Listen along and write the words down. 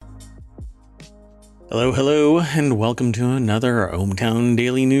Hello, hello, and welcome to another ohmTown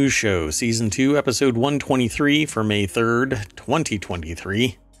Daily News Show, Season 2, Episode 123 for May 3rd,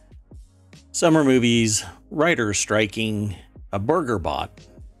 2023. Summer movies, writers striking, a burger bot,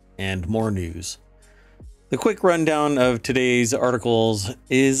 and more news. The quick rundown of today's articles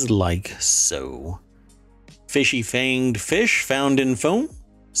is like so. Fishy-fanged fish found in foam.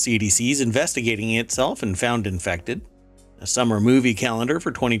 CDC's investigating itself and found infected. A summer movie calendar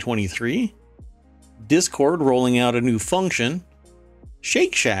for 2023. Discord rolling out a new function.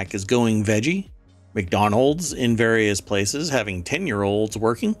 Shake Shack is going veggie. McDonald's in various places having 10-year-olds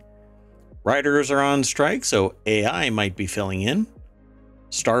working. Writers are on strike, so AI might be filling in.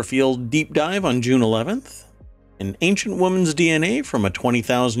 Starfield deep dive on June 11th. An ancient woman's DNA from a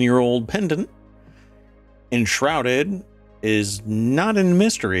 20,000-year-old pendant. Enshrouded is not in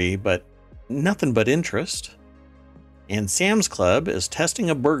mystery, but nothing but interest. And Sam's Club is testing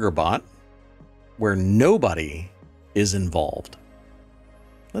a burger bot where nobody is involved.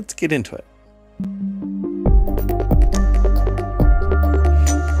 Let's get into it.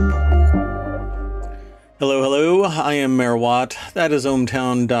 Hello, hello. I am Mayor Watt. That is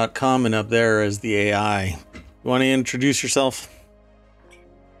ohmtown.com, and up there is the AI. You want to introduce yourself?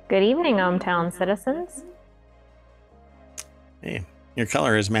 Good evening, ohmTown citizens. Hey, your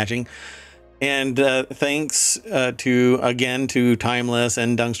color is matching. And thanks to Timeless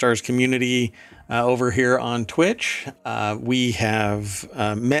and Dunkstars community over here on Twitch. We have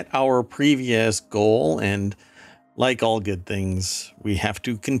met our previous goal, and like all good things, we have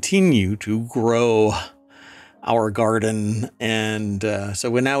to continue to grow our garden. And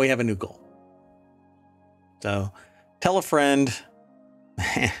so now we have a new goal. So tell a friend,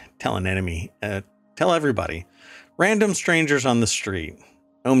 tell an enemy, tell everybody. Random strangers on the street.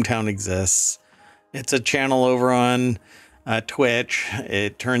 ohmTown exists. It's a channel over on Twitch.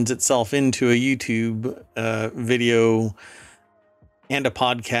 It turns itself into a YouTube video and a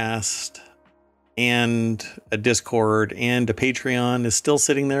podcast and a Discord and a Patreon is still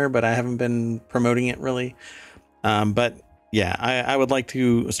sitting there, but I haven't been promoting it really. But yeah, I would like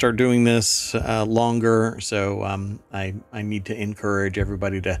to start doing this longer. So I need to encourage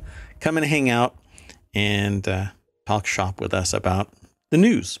everybody to come and hang out and talk shop with us about the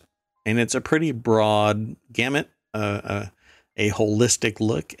news. And it's a pretty broad gamut, a holistic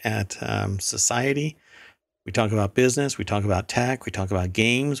look at society. We talk about business, we talk about tech, we talk about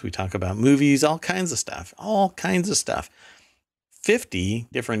games, we talk about movies, all kinds of stuff. 50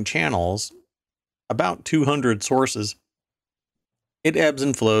 different channels, about 200 sources. It ebbs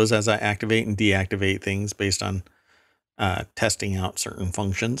and flows as I activate and deactivate things based on testing out certain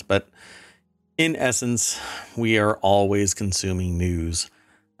functions. But in essence, we are always consuming news.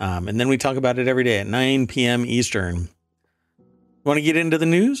 And then we talk about it every day at 9 p.m. Eastern. Want to get into the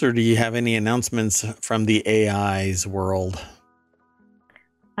news, or do you have any announcements from the AI's world?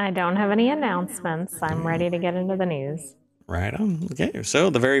 I don't have any announcements. I'm ready to get into the news. Right on. Okay,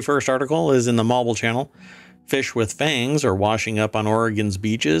 so the very first article is in the Mobile Channel. Fish with fangs are washing up on Oregon's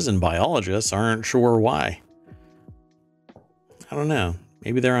beaches, and biologists aren't sure why. I don't know.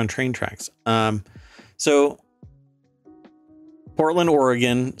 Maybe they're on train tracks. So Portland,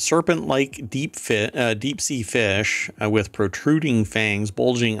 Oregon, serpent-like deep sea fish with protruding fangs,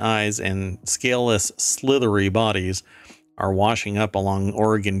 bulging eyes, and scaleless, slithery bodies are washing up along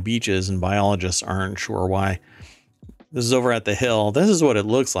Oregon beaches, and biologists aren't sure why. This is over at the Hill. This is what it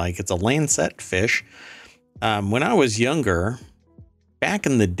looks like. It's a lancet fish. When I was younger, back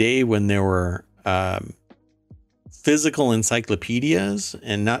in the day when there were physical encyclopedias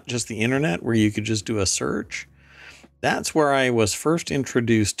and not just the internet where you could just do a search, that's where I was first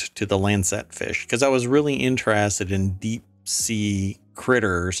introduced to the lancet fish, because I was really interested in deep sea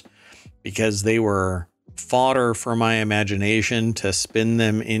critters because they were fodder for my imagination to spin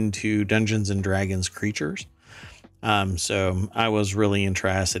them into Dungeons and Dragons creatures. So I was really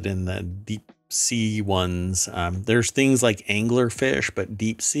interested in the deep sea ones. There's things like anglerfish, but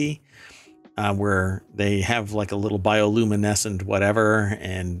deep sea, where they have like a little bioluminescent whatever,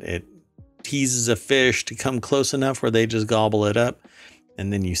 and it teases a fish to come close enough where they just gobble it up.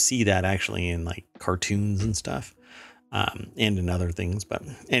 And then you see that actually in like cartoons and stuff, and in other things. But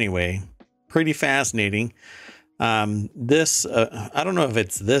anyway, pretty fascinating. This, I don't know if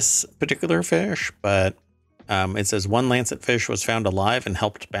it's this particular fish, but it says one lancet fish was found alive and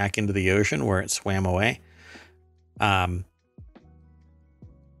helped back into the ocean where it swam away. I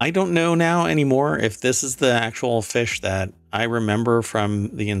don't know now anymore if this is the actual fish that I remember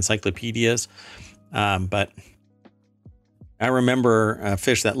from the encyclopedias, but I remember a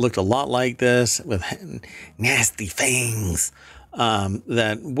fish that looked a lot like this with nasty fangs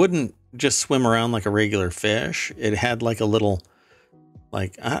that wouldn't just swim around like a regular fish. It had like a little,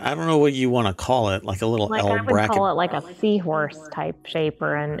 like, I don't know what you want to call it, like a little Like L I would bracket. call it like a seahorse type shape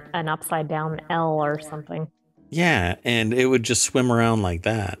or an upside down L or something. Yeah, and it would just swim around like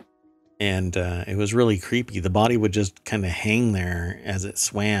that. And it was really creepy. The body would just kind of hang there as it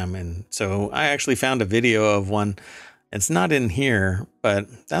swam. And so I actually found a video of one. It's not in here, but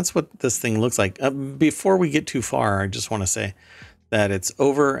that's what this thing looks like. Before we get too far, I just want to say that it's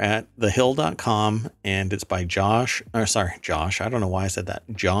over at thehill.com and it's by Josh. I don't know why I said that.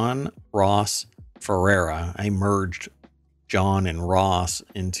 John Ross Ferreira. I merged John and Ross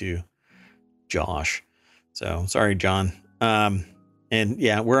into Josh. So sorry, John. And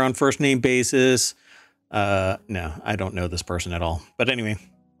yeah, we're on first name basis. No, I don't know this person at all. But anyway.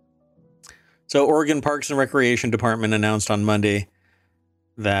 So Oregon Parks and Recreation Department announced on Monday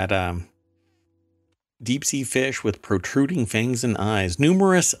that deep sea fish with protruding fangs and eyes,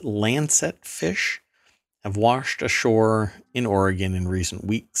 numerous lancet fish, have washed ashore in Oregon in recent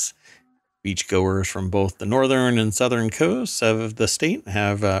weeks. Beachgoers from both the northern and southern coasts of the state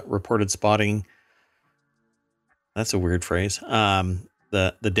have reported spotting. That's a weird phrase.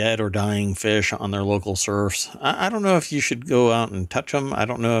 The dead or dying fish on their local surfs. I don't know if you should go out and touch them. I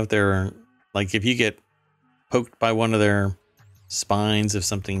don't know if they're like, if you get poked by one of their spines, if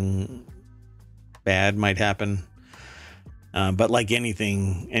something bad might happen. But like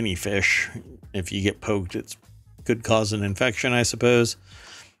anything, any fish, if you get poked, it could cause an infection, I suppose.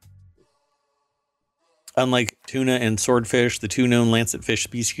 Unlike tuna and swordfish, the two known lancetfish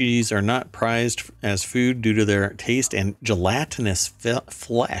species are not prized as food due to their taste and gelatinous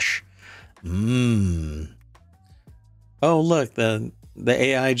flesh. Oh, look, the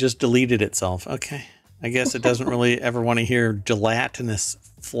AI just deleted itself. Okay. I guess it doesn't really ever want to hear gelatinous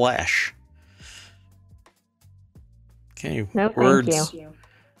flesh. Okay. No, words. thank you.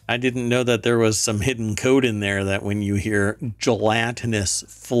 I didn't know that there was some hidden code in there that when you hear gelatinous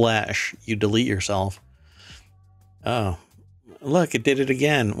flesh, you delete yourself. Oh, look, it did it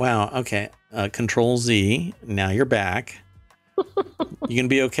again. Wow. Okay. Control Z. Now you're back. You gonna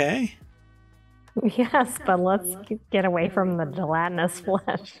be okay? Yes, but let's get away from the gelatinous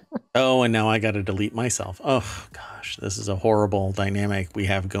flesh. Oh, and now I got to delete myself. Oh, gosh, this is a horrible dynamic we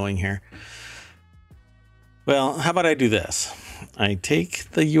have going here. Well, how about I do this? I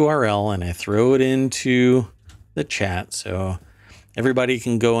take the URL and I throw it into the chat so everybody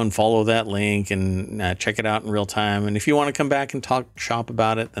can go and follow that link and check it out in real time. And if you want to come back and talk shop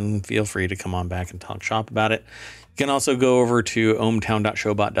about it, then feel free to come on back and talk shop about it. You can also go over to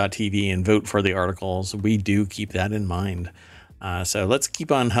ohmtown.showbot.tv and vote for the articles. We do keep that in mind. So let's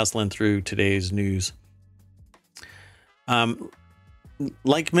keep on hustling through today's news.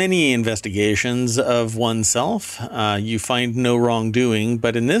 Like many investigations of oneself, you find no wrongdoing.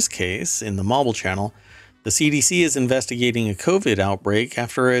 But in this case, in the Marble Channel, the CDC is investigating a COVID outbreak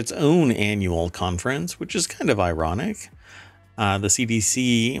after its own annual conference, which is kind of ironic. The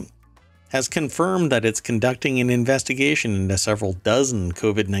CDC has confirmed that it's conducting an investigation into several dozen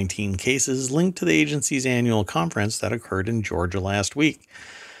COVID-19 cases linked to the agency's annual conference that occurred in Georgia last week.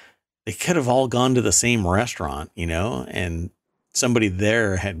 They could have all gone to the same restaurant, and somebody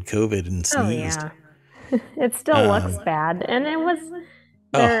there had COVID and sneezed. Oh, yeah. It still looks bad. And it was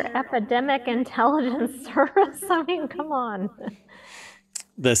their epidemic intelligence service. I mean, come on.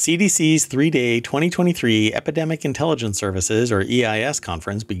 The CDC's 3-day 2023 Epidemic Intelligence Services, or EIS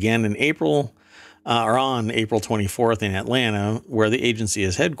conference, began in on April 24th in Atlanta, where the agency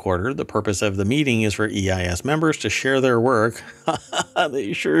is headquartered. The purpose of the meeting is for EIS members to share their work.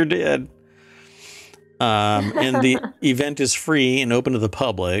 They sure did. And the event is free and open to the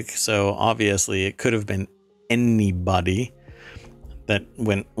public, so obviously it could have been anybody that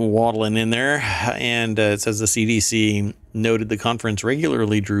went waddling in there. And it says the CDC noted the conference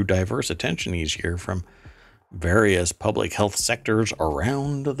regularly drew diverse attention each year from various public health sectors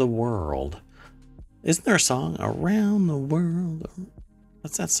around the world. Isn't there a song, Around the World?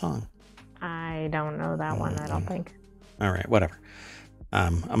 What's that song? I don't know that one, I don't think. All right, whatever.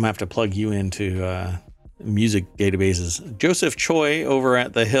 I'm going to have to plug you into music databases. Joseph Choi over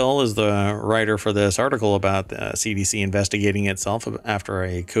at The Hill is the writer for this article about the CDC investigating itself after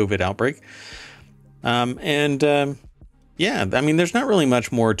a COVID outbreak. Yeah, I mean, there's not really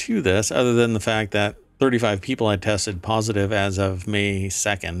much more to this other than the fact that 35 people had tested positive as of May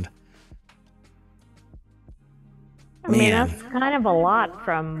 2nd. I mean, that's kind of a lot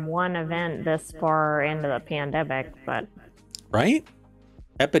from one event this far into the pandemic, but... Right?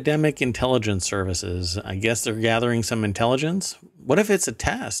 Epidemic Intelligence Services. I guess they're gathering some intelligence. What if it's a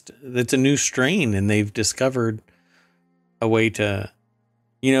test? It's a new strain and they've discovered a way to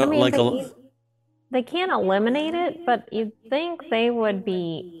You know, I mean, like a they can't eliminate it, but you'd think they would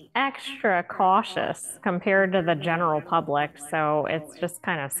be extra cautious compared to the general public. So it's just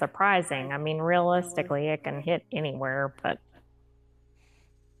kind of surprising. I mean, realistically, it can hit anywhere, but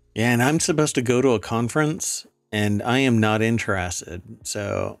yeah, and I'm supposed to go to a conference and I am not interested.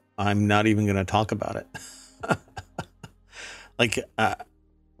 So I'm not even going to talk about it. Like,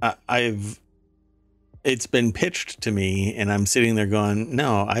 I've, it's been pitched to me and I'm sitting there going,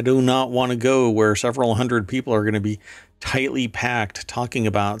 no, I do not want to go where several hundred people are going to be tightly packed talking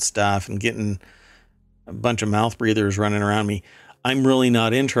about stuff and getting a bunch of mouth breathers running around me. I'm really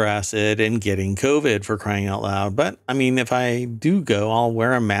not interested in getting COVID, for crying out loud. But I mean, if I do go, I'll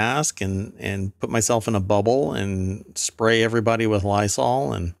wear a mask and put myself in a bubble and spray everybody with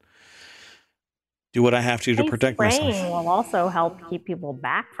Lysol and do what I have to protect myself. spraying will also help keep people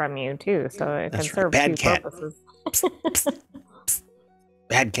back from you too. So it That's can right. serve Bad two cat. purposes.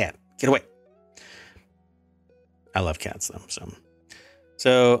 Bad cat. Get away. I love cats though.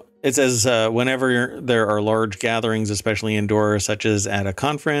 So it says, whenever there are large gatherings, especially indoors, such as at a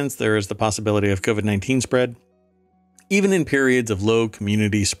conference, there is the possibility of COVID-19 spread, even in periods of low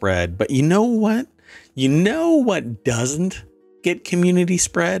community spread. But you know what? You know what doesn't get community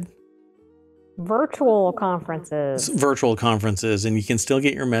spread? Virtual conferences. Virtual conferences, and you can still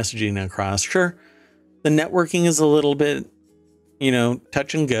get your messaging across. Sure, the networking is a little bit,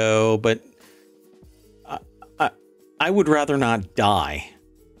 touch and go, but I would rather not die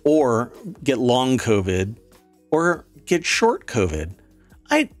or get long COVID or get short COVID.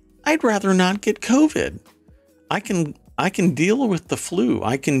 I'd rather not get COVID. I can deal with the flu.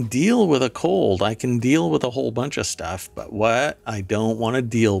 I can deal with a cold. I can deal with a whole bunch of stuff. But what I don't want to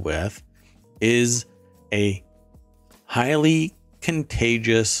deal with is a highly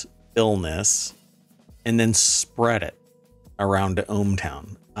contagious illness and then spread it around to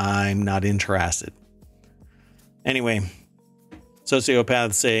ohmTown. I'm not interested. Anyway,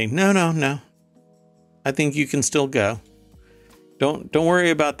 sociopaths say, no. I think you can still go. Don't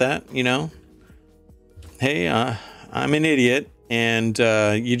worry about that, Hey, I'm an idiot and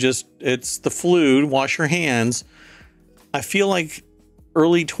it's the flu. Wash your hands. I feel like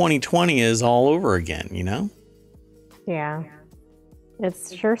early 2020 is all over again, Yeah. It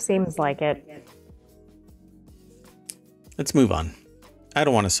sure seems like it. Let's move on. I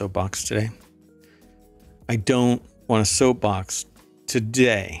don't want a soapbox today. I don't want a soapbox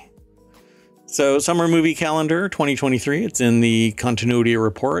today. So, summer movie calendar 2023. It's in the continuity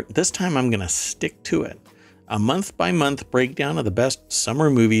report. This time I'm going to stick to it. A month by month breakdown of the best summer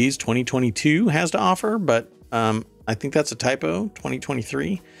movies 2022 has to offer, but I think that's a typo,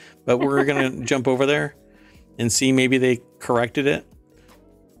 2023. But we're going to jump over there and see maybe they corrected it.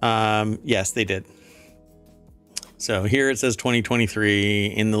 Yes, they did. So here it says 2023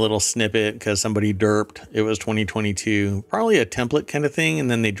 in the little snippet because somebody derped. It was 2022, probably a template kind of thing. And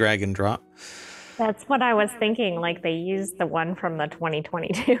then they drag and drop. That's what I was thinking. Like they used the one from the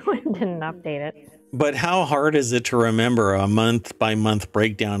 2022 and didn't update it. But how hard is it to remember a month by month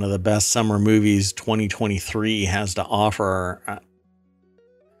breakdown of the best summer movies 2023 has to offer?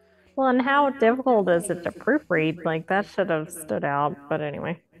 Well, and how difficult is it to proofread? Like that should have stood out. But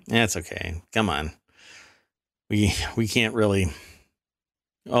anyway. That's okay. Come on. We can't really.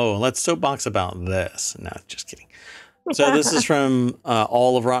 Oh, let's soapbox about this. No, just kidding. So this is from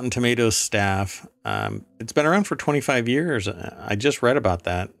all of Rotten Tomatoes staff. It's been around for 25 years. I just read about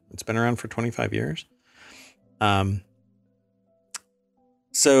that. It's been around for 25 years.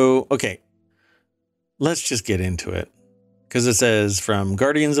 So, okay, let's just get into it. Because it says from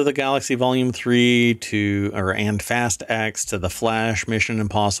Guardians of the Galaxy Volume 3 and Fast X to The Flash, Mission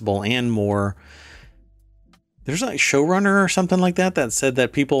Impossible, and more. There's a showrunner or something like that said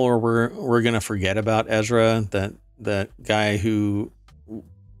that people were going to forget about Ezra, that guy who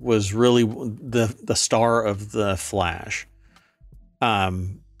was really the star of The Flash,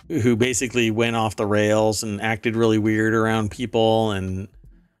 who basically went off the rails and acted really weird around people and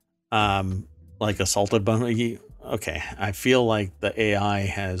like assaulted them. Okay, I feel like the AI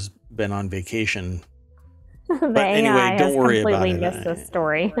has been on vacation. But anyway, AI don't worry about it. Missed this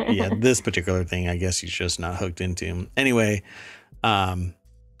story. Yeah, this particular thing, I guess he's just not hooked into him. Anyway,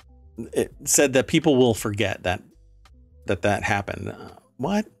 it said that people will forget that happened.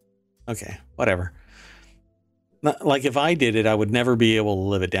 What? Okay, whatever. Like if I did it, I would never be able to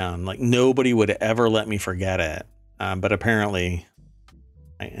live it down. Like nobody would ever let me forget it. But apparently,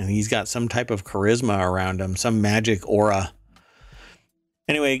 and he's got some type of charisma around him, some magic aura.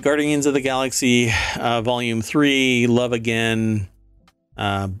 Anyway, Guardians of the Galaxy, Volume 3, Love Again,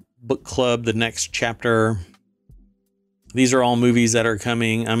 Book Club, the next chapter. These are all movies that are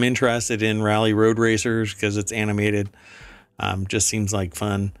coming. I'm interested in Rally Road Racers because it's animated. Just seems like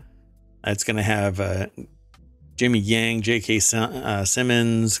fun. It's going to have Jimmy Yang, J.K.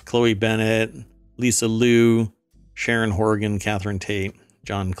 Simmons, Chloe Bennett, Lisa Liu, Sharon Horgan, Catherine Tate,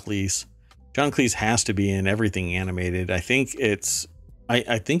 John Cleese. John Cleese has to be in everything animated. I think it's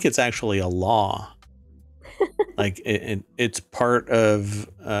actually a law. Like it's part of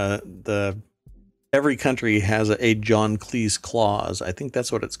every country has a John Cleese clause. I think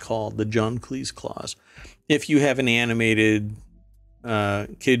that's what it's called, the John Cleese clause. If you have an animated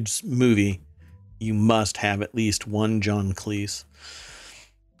kids movie, you must have at least one John Cleese.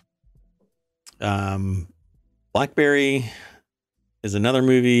 Blackberry is another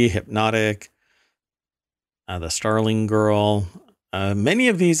movie. Hypnotic, The Starling Girl. Many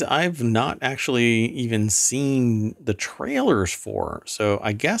of these I've not actually even seen the trailers for, so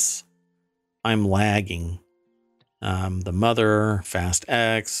I guess I'm lagging. The Mother, Fast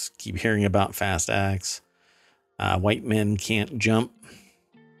X. Keep hearing about Fast X. White Men Can't Jump.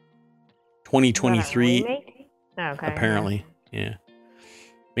 2023. Okay. Apparently, yeah.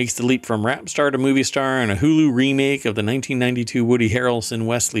 Makes the leap from rap star to movie star in a Hulu remake of the 1992 Woody Harrelson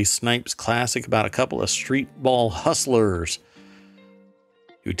Wesley Snipes classic about a couple of street ball hustlers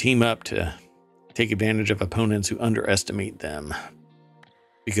who team up to take advantage of opponents who underestimate them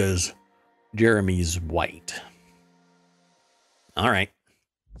because Jeremy's white. All right.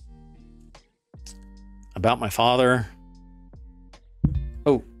 About my father.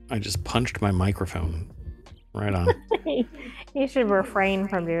 Oh, I just punched my microphone. Right on. You should refrain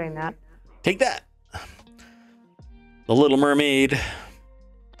from doing that. Take that. The Little Mermaid.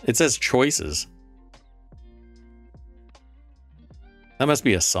 It says choices. That must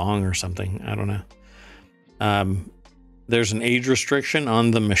be a song or something. I don't know. There's an age restriction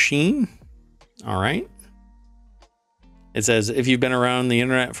on the machine. All right. It says, if you've been around the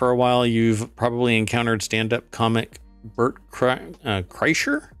internet for a while, you've probably encountered stand-up comic Bert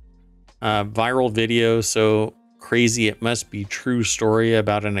Kreischer. Viral video, so crazy it must be true story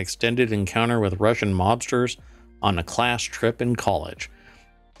about an extended encounter with Russian mobsters on a class trip in college.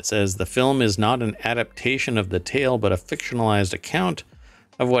 It says the film is not an adaptation of the tale, but a fictionalized account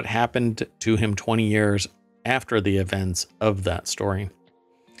of what happened to him 20 years after the events of that story.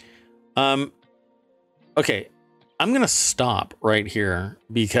 Okay, I'm going to stop right here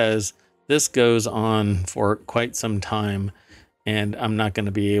because this goes on for quite some time and I'm not going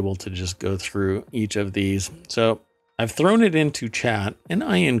to be able to just go through each of these. So I've thrown it into chat and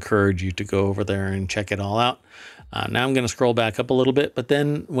I encourage you to go over there and check it all out. Now I'm going to scroll back up a little bit, but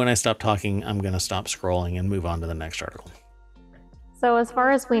then when I stop talking, I'm going to stop scrolling and move on to the next article. So as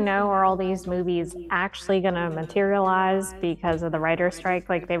far as we know, are all these movies actually going to materialize because of the writer's strike?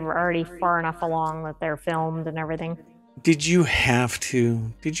 Like they were already far enough along that they're filmed and everything? Did you have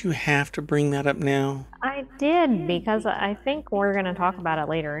to? Did you have to bring that up now? I did, because I think we're going to talk about it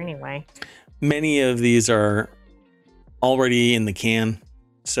later anyway. Many of these are already in the can.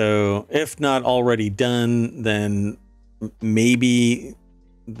 So if not already done, then maybe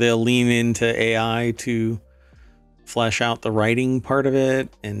they'll lean into AI to flesh out the writing part of it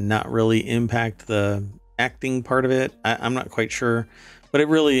and not really impact the acting part of it. I'm not quite sure. But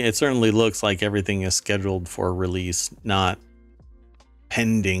it certainly looks like everything is scheduled for release, not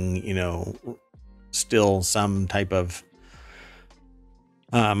pending, still some type of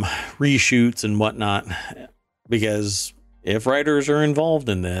reshoots and whatnot. Because if writers are involved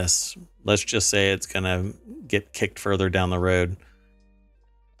in this, let's just say it's going to get kicked further down the road.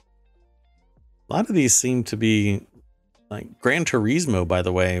 A lot of these seem to be like Gran Turismo, by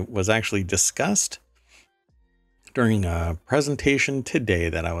the way, was actually discussed during a presentation today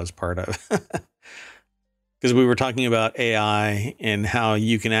that I was part of. Because we were talking about AI and how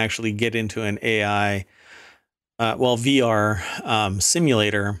you can actually get into an AI, VR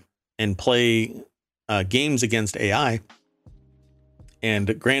simulator and play games against AI.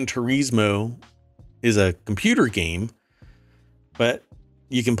 And Gran Turismo is a computer game, but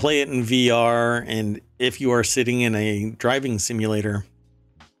you can play it in VR. And if you are sitting in a driving simulator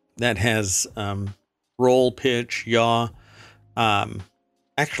that has roll, pitch, yaw,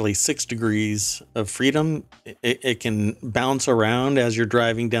 actually 6 degrees of freedom. It can bounce around as you're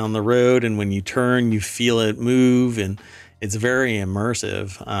driving down the road, and when you turn, you feel it move, and it's very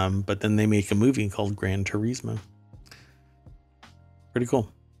immersive. But then they make a movie called Gran Turismo. Pretty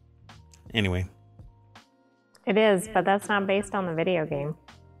cool. Anyway. It is, but that's not based on the video game.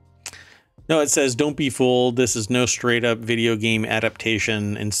 No, it says, don't be fooled. This is no straight up video game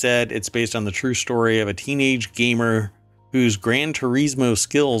adaptation. Instead, it's based on the true story of a teenage gamer whose Gran Turismo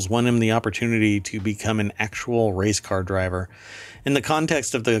skills won him the opportunity to become an actual race car driver. In the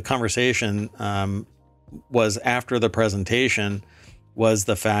context of the conversation, was after the presentation, was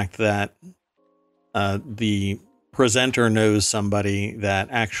the fact that the presenter knows somebody that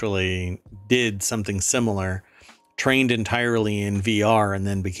actually did something similar, trained entirely in VR, and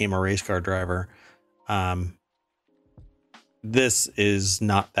then became a race car driver. This is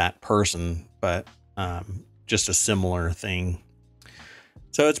not that person, but just a similar thing.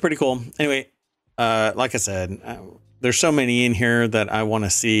 So it's pretty cool. Anyway, like I said, there's so many in here that I want to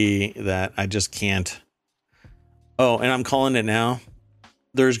see that I just can't. Oh, and I'm calling it now.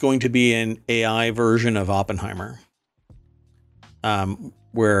 There's going to be an AI version of Oppenheimer,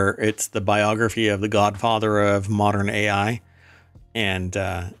 where it's the biography of the godfather of modern AI. And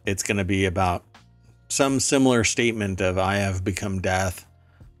it's going to be about some similar statement of I have become death.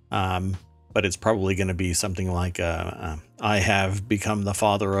 But it's probably going to be something like I have become the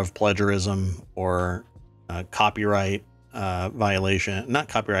father of plagiarism, or copyright violation. Not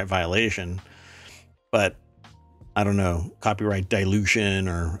copyright violation, but I don't know, copyright dilution,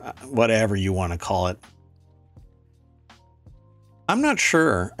 or whatever you want to call it. I'm not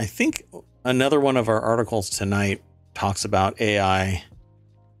sure. I think another one of our articles tonight talks about AI,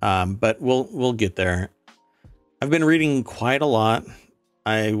 but we'll get there. I've been reading quite a lot.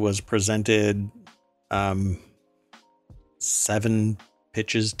 I was presented 7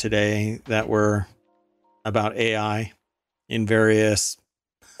 pitches today that were about AI in various.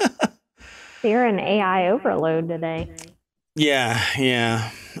 You're an AI overload today. Yeah.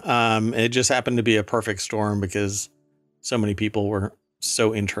 It just happened to be a perfect storm because so many people were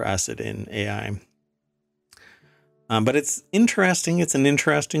so interested in AI. But it's interesting. It's an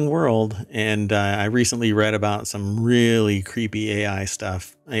interesting world. And I recently read about some really creepy AI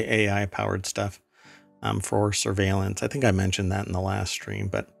stuff, AI powered stuff for surveillance. I think I mentioned that in the last stream,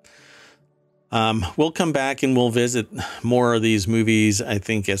 but we'll come back and we'll visit more of these movies. I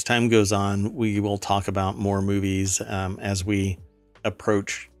think as time goes on, we will talk about more movies as we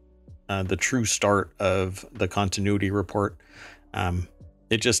approach the true start of the continuity report.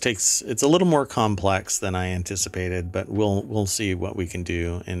 It just takes, it's a little more complex than I anticipated, but we'll see what we can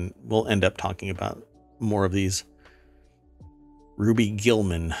do. And we'll end up talking about more of these. Ruby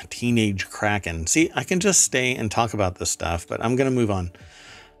Gillman, Teenage Kraken. See, I can just stay and talk about this stuff, but I'm going to move on.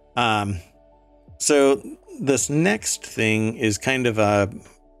 So this next thing is kind of I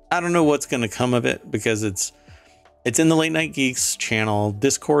don't know what's going to come of it, because it's in the Late Night Geeks channel.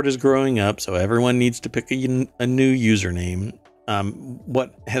 Discord is growing up, so everyone needs to pick a new username.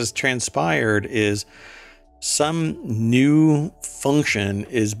 What has transpired is some new function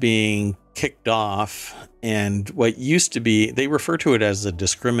is being kicked off, and what used to be, they refer to it as a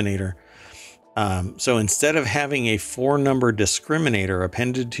discriminator. So instead of having a 4-number discriminator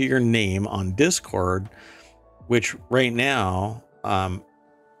appended to your name on Discord, which right now,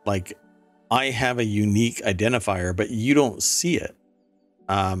 like I have a unique identifier, but you don't see it.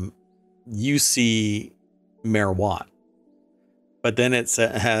 You see Mayor Watt, but then it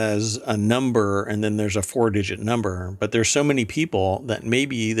has a number, and then there's a 4-digit number, but there's so many people that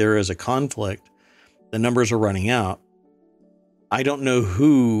maybe there is a conflict. The numbers are running out. I don't know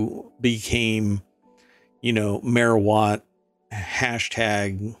who became, Mayor Watt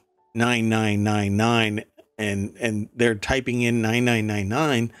hashtag 9999, and they're typing in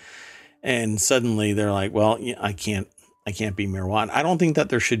 9999, and suddenly they're like, well, I can't be Mayor Watt. I don't think that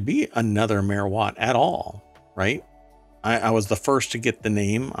there should be another Mayor Watt at all, right? I was the first to get the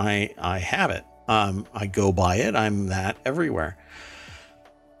name. I have it. I go by it. I'm that everywhere.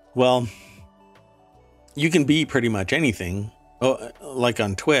 Well, you can be pretty much anything. Oh, like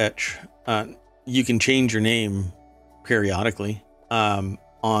on Twitch, you can change your name periodically.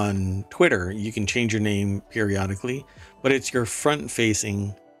 On Twitter, you can change your name periodically, but it's your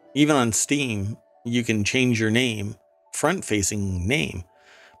front-facing. Even on Steam, you can change your name, front-facing name,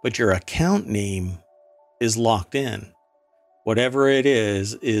 but your account name is locked in. Whatever it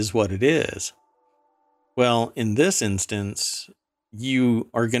is what it is. Well, in this instance, you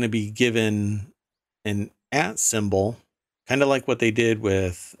are going to be given an @ symbol, kind of like what they did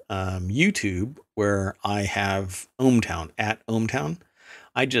with YouTube, where I have ohmTown, @ohmTown.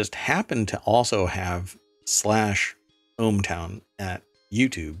 I just happen to also have /ohmTown at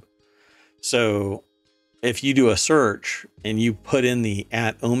YouTube. So if you do a search and you put in the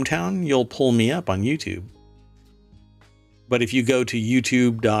 @ohmTown, you'll pull me up on YouTube. But if you go to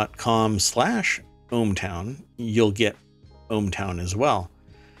youtube.com/ohmTown, you'll get ohmTown as well.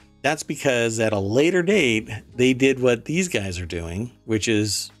 That's because at a later date, they did what these guys are doing, which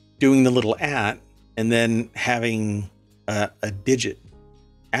is doing the little @ and then having a digit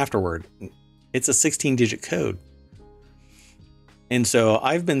afterward. It's a 16-digit code. And so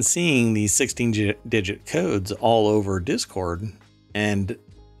I've been seeing these 16-digit codes all over Discord, and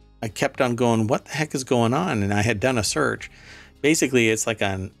I kept on going, what the heck is going on? And I had done a search. Basically, it's like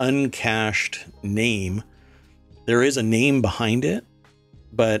an uncached name. There is a name behind it,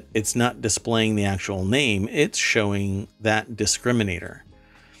 but it's not displaying the actual name. It's showing that discriminator.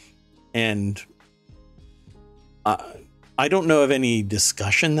 And I don't know of any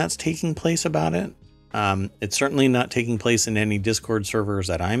discussion that's taking place about it. It's certainly not taking place in any Discord servers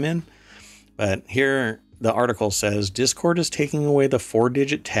that I'm in. But here the article says Discord is taking away the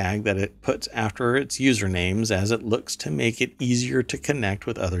 4-digit tag that it puts after its usernames as it looks to make it easier to connect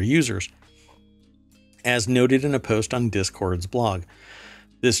with other users. As noted in a post on Discord's blog,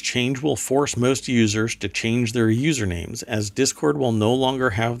 this change will force most users to change their usernames, as Discord will no longer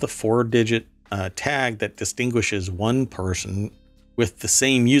have the 4-digit tag that distinguishes one person with the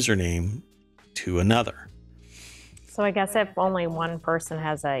same username to another. So I guess if only one person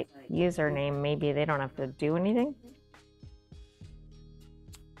has a username, maybe they don't have to do anything?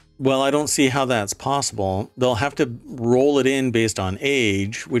 Well, I don't see how that's possible. They'll have to roll it in based on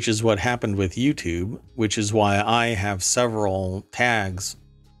age, which is what happened with YouTube, which is why I have several tags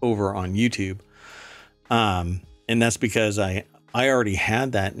over on YouTube. And that's because I already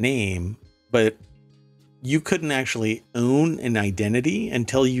had that name, but you couldn't actually own an identity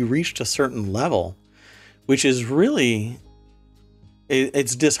until you reached a certain level, which is really,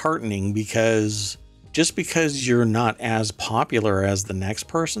 it's disheartening, because just because you're not as popular as the next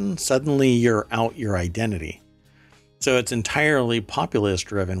person, suddenly you're out your identity. So it's entirely populist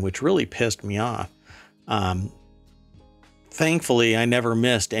driven, which really pissed me off. Thankfully, I never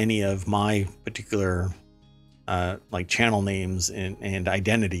missed any of my particular like channel names and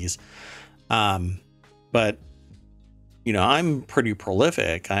identities. But, you know, I'm pretty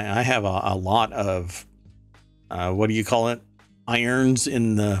prolific. I have a lot of, what do you call it? Irons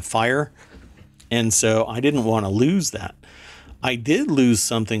in the fire. And so I didn't want to lose that. I did lose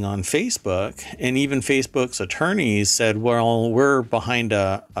something on Facebook, and even Facebook's attorneys said, well, we're behind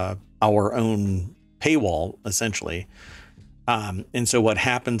our own paywall, essentially. And so what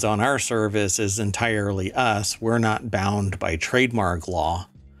happens on our service is entirely us. We're not bound by trademark law.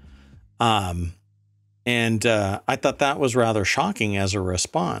 And I thought that was rather shocking as a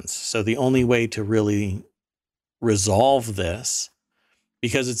response. So the only way to really resolve this,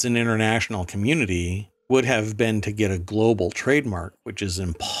 because it's an international community, would have been to get a global trademark, which is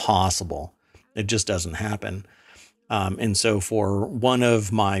impossible. It just doesn't happen. And so for one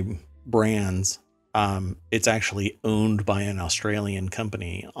of my brands, it's actually owned by an Australian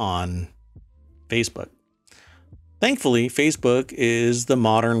company on Facebook. Thankfully, Facebook is the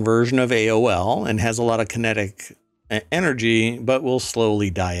modern version of AOL and has a lot of kinetic energy, but will slowly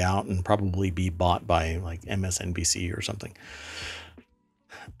die out and probably be bought by like MSNBC or something.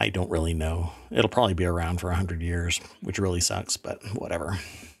 I don't really know. It'll probably be around for 100 years, which really sucks, but whatever.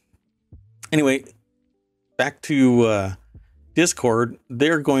 Anyway, back to Discord.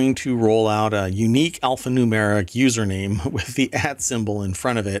 They're going to roll out a unique alphanumeric username with the @ symbol in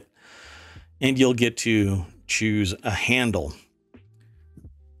front of it, and you'll get to choose a handle.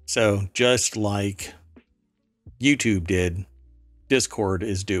 So just like YouTube did, Discord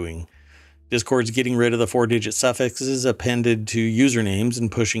is doing. Discord's getting rid of the 4-digit suffixes appended to usernames and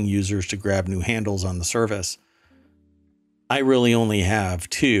pushing users to grab new handles on the service. I really only have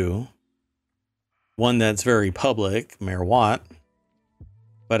 2. One that's very public, Mayor Watt,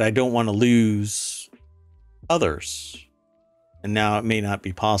 but I don't want to lose others. And now it may not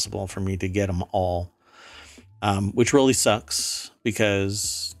be possible for me to get them all, which really sucks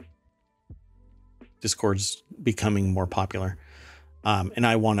because Discord's becoming more popular. And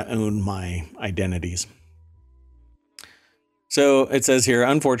I want to own my identities. So it says here,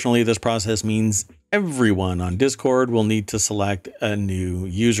 unfortunately, this process means everyone on Discord will need to select a new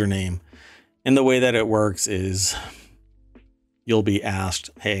username. And the way that it works is you'll be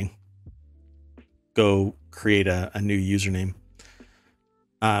asked, hey, go create a new username.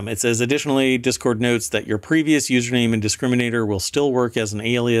 It says, additionally, Discord notes that your previous username and discriminator will still work as an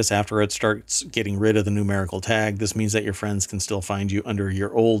alias after it starts getting rid of the numerical tag. This means that your friends can still find you under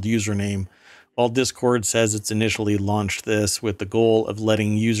your old username. While Discord says it's initially launched this with the goal of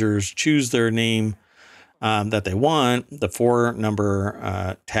letting users choose their name that they want, the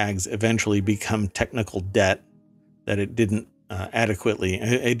 4-number tags eventually become technical debt that it didn't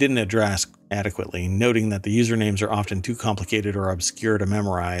address adequately, noting that the usernames are often too complicated or obscure to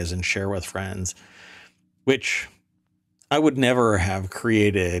memorize and share with friends, which I would never have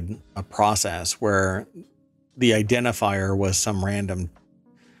created a process where the identifier was some random.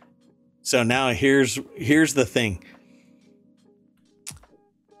 So now here's the thing.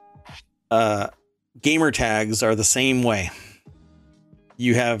 Gamer tags are the same way.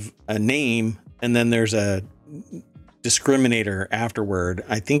 You have a name and then there's a discriminator afterward.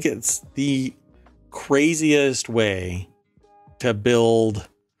 I think it's the craziest way to build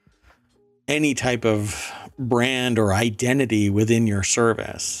any type of brand or identity within your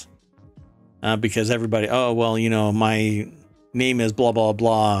service. Because everybody, oh, well, you know, my name is blah, blah,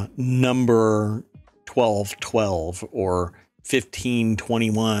 blah, number 1212 or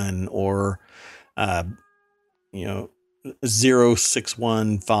 1521 or, you know,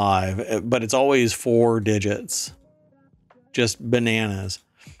 0615, but it's always 4 digits, just bananas.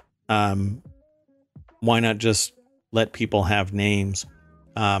 Why not just let people have names?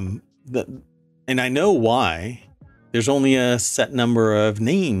 And I know why. There's only a set number of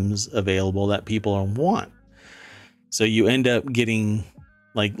names available that people want. So you end up getting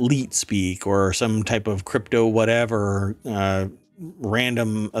like leet speak or some type of crypto whatever,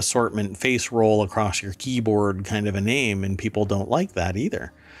 random assortment face roll across your keyboard kind of a name, and people don't like that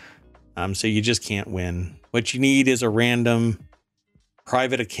either. So you just can't win. What you need is a random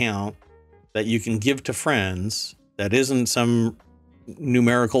private account that you can give to friends that isn't some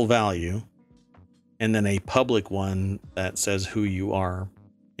numerical value, and then a public one that says who you are,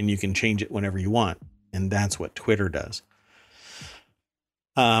 and you can change it whenever you want. And that's what Twitter does.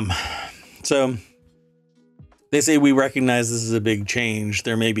 So they say we recognize this is a big change.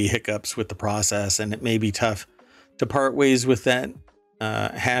 There may be hiccups with the process, and it may be tough to part ways with that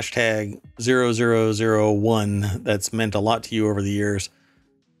hashtag 0001 that's meant a lot to you over the years.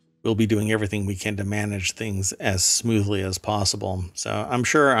 We'll be doing everything we can to manage things as smoothly as possible. So I'm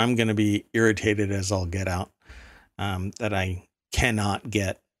sure I'm going to be irritated as all get out, that I cannot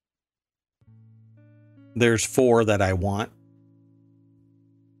get. There's 4 that I want,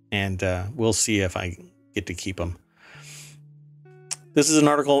 and we'll see if I get to keep them. This is an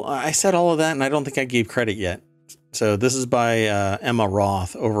article. I said all of that, and I don't think I gave credit yet. So this is by Emma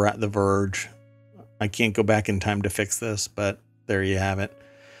Roth over at The Verge. I can't go back in time to fix this, but there you have it.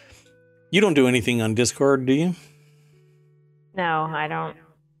 You don't do anything on Discord, do you? No, I don't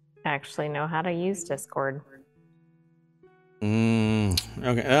actually know how to use Discord.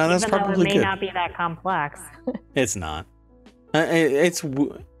 Okay, that's Even probably though it may good. not be that complex. It's not.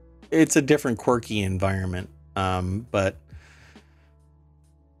 It's a different quirky environment, but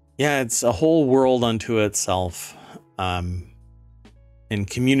yeah, it's a whole world unto itself. And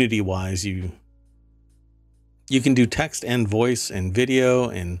community-wise, you can do text and voice and video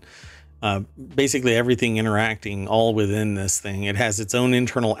and basically everything interacting all within this thing. It has its own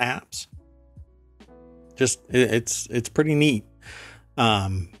internal apps. It's pretty neat.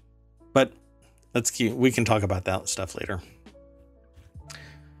 But we can talk about that stuff later.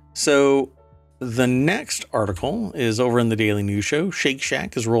 So the next article is over in the Daily News Show. Shake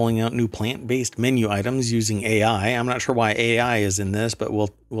Shack is rolling out new plant-based menu items using AI. I'm not sure why AI is in this, but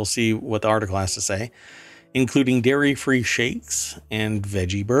we'll see what the article has to say, including dairy-free shakes and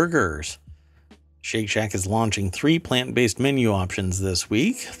veggie burgers. Shake Shack is launching 3 plant-based menu options this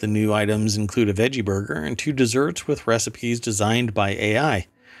week. The new items include a veggie burger and 2 desserts with recipes designed by AI.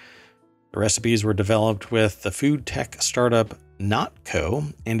 The recipes were developed with the food tech startup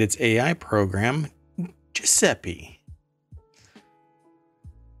Notco and its AI program, Giuseppe.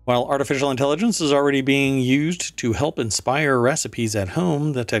 While artificial intelligence is already being used to help inspire recipes at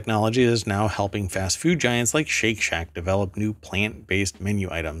home, the technology is now helping fast food giants like Shake Shack develop new plant-based menu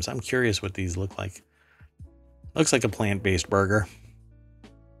items. I'm curious what these look like. Looks like a plant-based burger.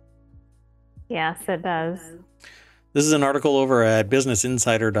 Yes, it does. This is an article over at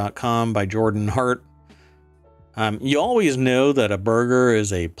businessinsider.com by Jordan Hart. You always know that a burger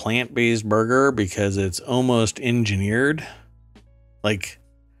is a plant-based burger because it's almost engineered. Like,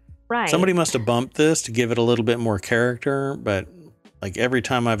 right. Somebody must have bumped this to give it a little bit more character, but like every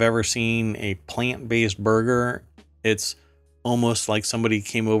time I've ever seen a plant-based burger, it's almost like somebody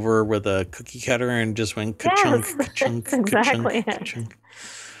came over with a cookie cutter and just went ka-chunk, Yes, ka-chunk, that's exactly ka-chunk,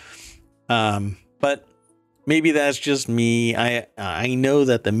 ka-chunk. But maybe that's just me. I know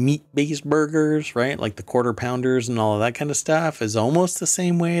that the meat-based burgers, right, like the quarter pounders and all of that kind of stuff, is almost the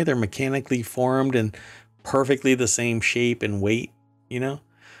same way. They're mechanically formed and perfectly the same shape and weight, you know?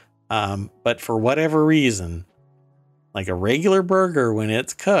 But for whatever reason, like a regular burger, when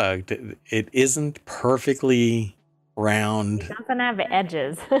it's cooked, it isn't perfectly round. It doesn't have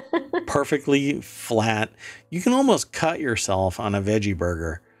edges. Perfectly flat. You can almost cut yourself on a veggie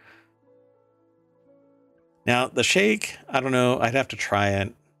burger. Now, the shake, I don't know. I'd have to try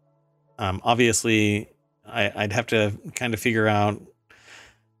it. Obviously, I'd have to kind of figure out.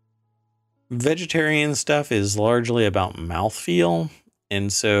 Vegetarian stuff is largely about mouthfeel.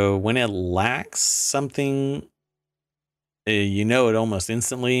 And so when it lacks something, you know it almost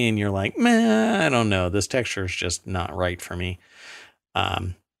instantly, and you're like, meh, I don't know. This texture is just not right for me.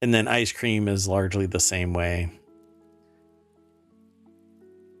 And then ice cream is largely the same way.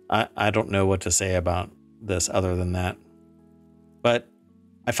 I don't know what to say about this other than that. But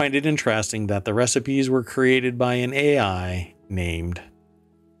I find it interesting that the recipes were created by an AI named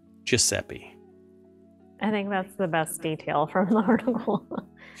Giuseppe. I think that's the best detail from the article.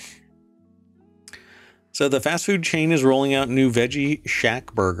 So the fast food chain is rolling out new Veggie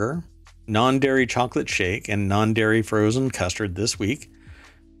Shack burger, non-dairy chocolate shake, and non-dairy frozen custard this week.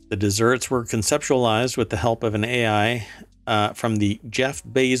 The desserts were conceptualized with the help of an AI from the Jeff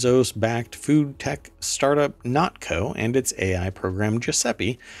Bezos-backed food tech startup Notco and its AI program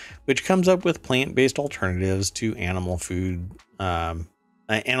Giuseppe, which comes up with plant-based alternatives to animal-based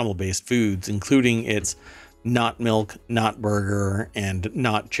foods, including its not milk, not burger, and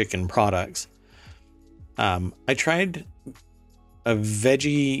not chicken products. I tried a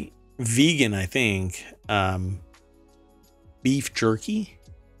vegan, I think, beef jerky,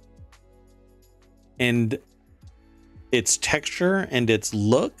 and its texture and its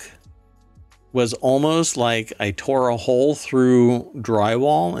look was almost like I tore a hole through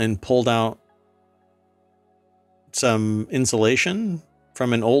drywall and pulled out some insulation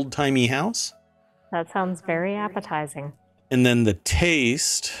from an old-timey house. That sounds very appetizing. And then the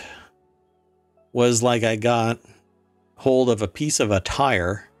taste was like I got hold of a piece of a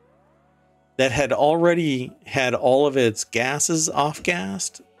tire that had already had all of its gases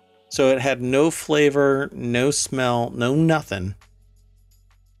off-gassed. So it had no flavor, no smell, no nothing,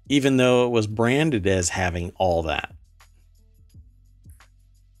 even though it was branded as having all that.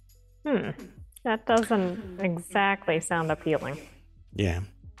 That doesn't exactly sound appealing. Yeah.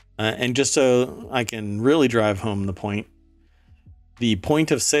 And just so I can really drive home the point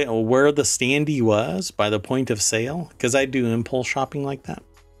of sale, where the standee was by the point of sale, because I do impulse shopping like that,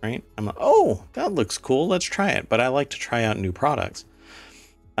 right? I'm like, oh, that looks cool. Let's try it. But I like to try out new products.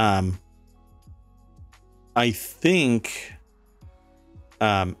 I think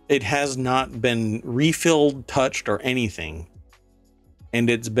it has not been refilled, touched, or anything. And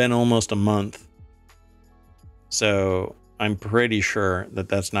it's been almost a month. So I'm pretty sure that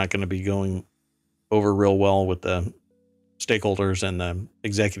that's not going to be going over real well with the stakeholders and the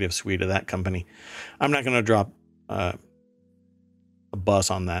executive suite of that company. I'm not going to drop a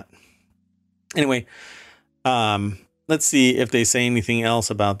bus on that. Anyway, let's see if they say anything else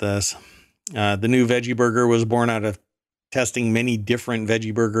about this. The new veggie burger was born out of testing many different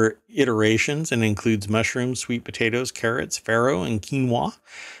veggie burger iterations and includes mushrooms, sweet potatoes, carrots, farro, and quinoa,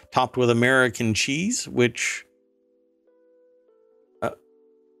 topped with American cheese, which...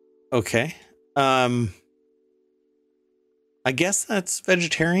 okay. I guess that's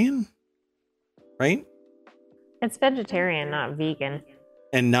vegetarian, right? It's vegetarian, not vegan.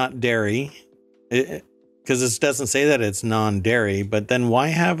 And not dairy. Because it doesn't say that it's non-dairy, but then why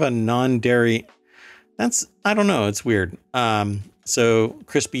have a non-dairy? That's, I don't know. It's weird. So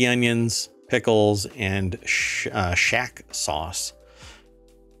crispy onions, pickles, and shack sauce.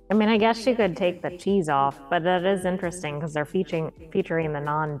 I mean, I guess you could take the cheese off, but that is interesting because they're featuring the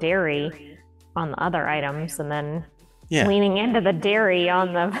non-dairy on the other items and then leaning into the dairy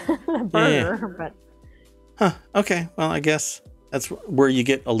on the burger. Yeah. But okay. Well, I guess that's where you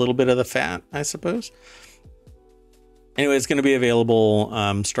get a little bit of the fat, I suppose. Anyway, it's going to be available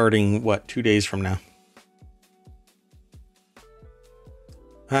starting, 2 days from now.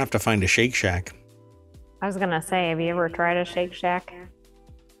 I have to find a Shake Shack. I was going to say, have you ever tried a Shake Shack?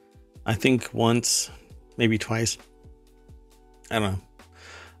 I think once, maybe twice. I don't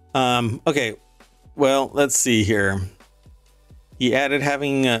know. Okay. Well, let's see here. He added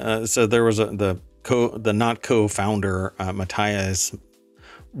having, so there was the Notco founder, Matthias.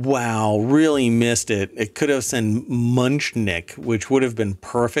 Wow, really missed it. It could have said Munchnick, which would have been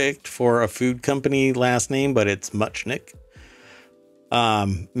perfect for a food company last name, but it's Muchnick.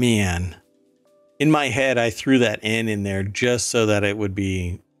 Man, in my head, I threw that N in there just so that it would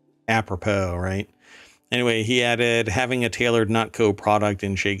be apropos, right? Anyway, he added, having a tailored Notco product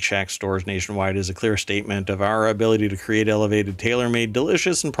in Shake Shack stores nationwide is a clear statement of our ability to create elevated, tailor-made,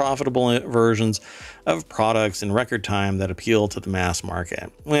 delicious, and profitable versions of products in record time that appeal to the mass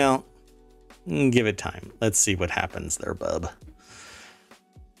market. Well, give it time. Let's see what happens there, bub.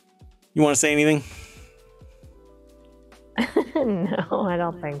 You want to say anything? No, I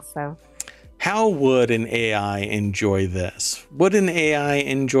don't think so. How would an AI enjoy this? Would an AI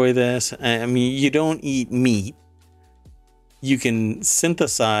enjoy this? I mean, you don't eat meat. You can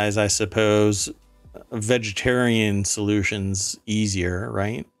synthesize, I suppose, vegetarian solutions easier,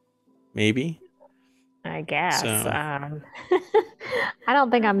 right? Maybe. I guess. So, I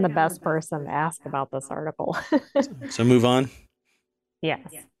don't think I'm the best person to ask about this article. so move on. Yes.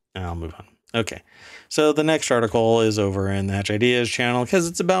 I'll move on. Okay. So the next article is over in the Hatch Ideas channel because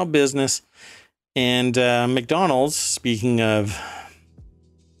it's about business. And McDonald's, speaking of,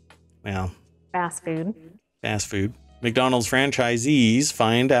 well, Fast food. McDonald's franchisees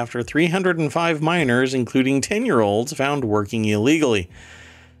fined after 305 minors, including 10-year-olds, found working illegally.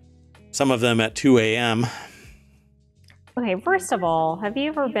 Some of them at 2 a.m. Okay, first of all, have you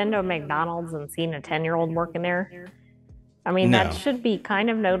ever been to a McDonald's and seen a 10-year-old working there? I mean, No. that should be kind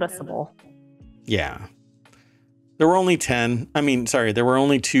of noticeable. Yeah. There were only 10. There were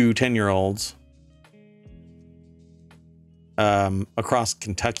only 2 10-year-olds across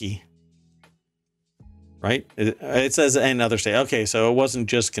Kentucky. Right? It says in other state. Okay, so it wasn't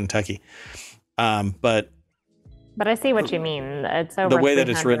just Kentucky. But I see what you mean. It's over the way that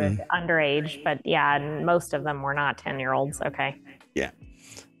it's 300 written. underage, but yeah, and most of them were not 10-year-olds. Okay. Yeah.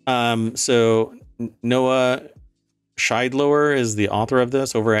 So Noah Scheidlower is the author of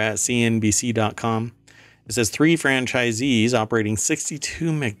this over at CNBC.com. It says 3 franchisees operating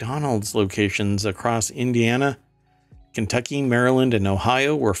 62 McDonald's locations across Indiana, Kentucky, Maryland, and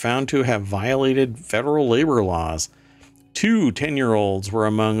Ohio were found to have violated federal labor laws. 2 10-year-olds were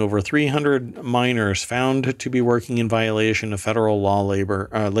among over 300 minors found to be working in violation of federal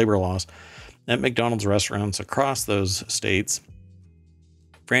labor laws at McDonald's restaurants across those states.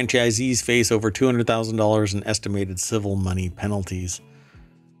 Franchisees face over $200,000 in estimated civil money penalties.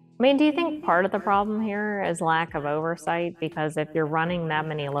 I mean, do you think part of the problem here is lack of oversight? Because if you're running that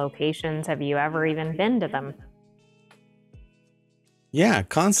many locations, have you ever even been to them? Yeah,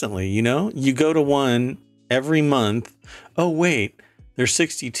 constantly, you go to one every month. Oh, wait, there's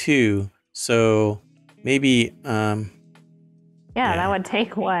 62. So maybe, yeah, that would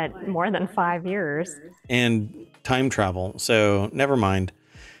take more than 5 years. And time travel. So never mind.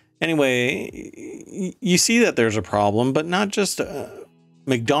 Anyway, you see that there's a problem, but not just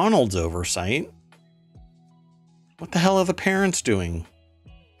McDonald's oversight. What the hell are the parents doing?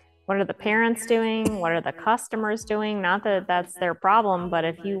 What are the parents doing? What are the customers doing? Not that that's their problem, but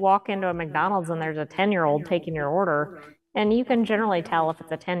if you walk into a McDonald's and there's a 10-year-old taking your order, and you can generally tell if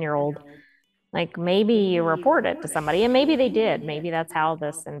it's a 10-year-old, like maybe you report it to somebody, and maybe they did. Maybe that's how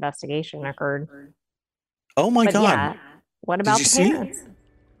this investigation occurred. Oh my God. Yeah, what about the parents?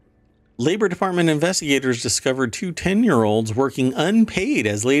 Labor Department investigators discovered 2 10-year-olds working unpaid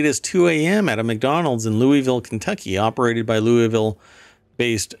as late as 2 a.m. at a McDonald's in Louisville, Kentucky, operated by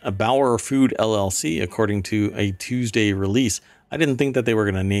Louisville-based Bauer Food LLC, according to a Tuesday release. I didn't think that they were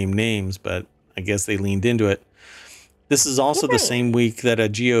going to name names, but I guess they leaned into it. This is also the same week that a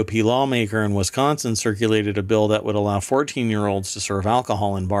GOP lawmaker in Wisconsin circulated a bill that would allow 14-year-olds to serve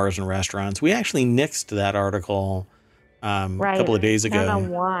alcohol in bars and restaurants. We actually nixed that article a couple of days ago. I don't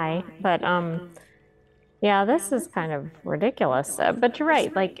know why, but yeah, this is kind of ridiculous. But you're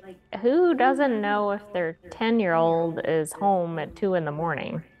right. Like, who doesn't know if their 10-year-old is home at 2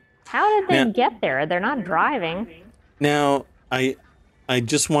 a.m? How did they get there? They're not driving. Now, I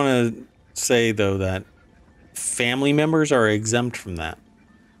just want to say though that family members are exempt from that.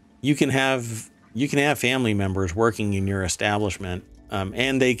 You can have family members working in your establishment,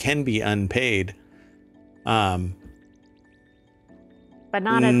 and they can be unpaid. But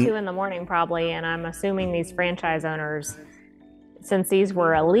not at 2 a.m. probably, and I'm assuming these franchise owners, since these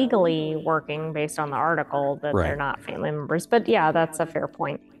were illegally working based on the article, that they're not family members. But yeah, that's a fair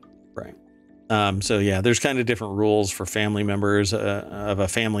point. Right. So yeah, there's kind of different rules for family members of a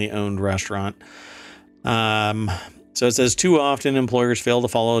family-owned restaurant. So it says, too often employers fail to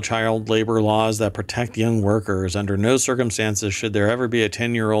follow child labor laws that protect young workers. Under no circumstances should there ever be a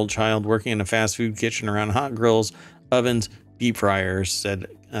 10-year-old child working in a fast food kitchen around hot grills, ovens, deep fryers, said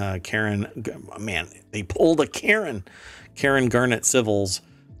Karen. Man, they pulled a Karen. Karen Garnett Civils,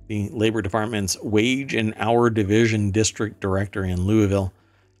 the Labor Department's Wage and Hour Division District Director in Louisville.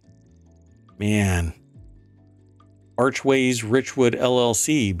 Man. Archways Richwood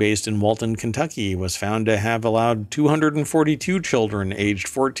LLC, based in Walton, Kentucky, was found to have allowed 242 children aged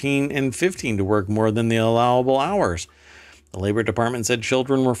 14 and 15 to work more than the allowable hours. The Labor Department said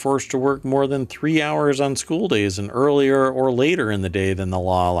children were forced to work more than 3 hours on school days and earlier or later in the day than the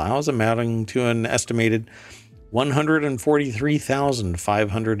law allows, amounting to an estimated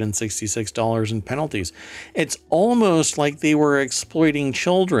 $143,566 in penalties. It's almost like they were exploiting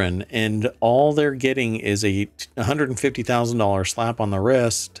children, and all they're getting is a $150,000 slap on the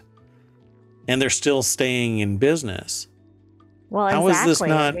wrist, and they're still staying in business. Well, how exactly. is this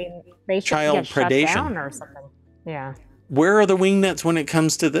not they should child get shut predation down or something? Yeah. Where are the wingnuts when it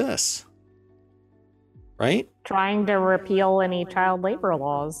comes to this? Right? Trying to repeal any child labor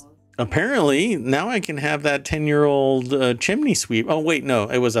laws. Apparently, now I can have that 10-year-old chimney sweep. Oh, wait, no,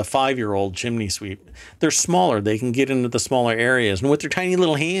 it was a 5-year-old chimney sweep. They're smaller. They can get into the smaller areas. And with their tiny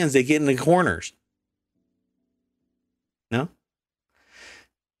little hands, they get in the corners. No?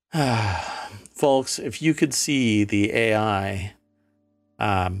 Folks, if you could see the AI,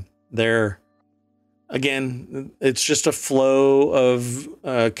 again, it's just a flow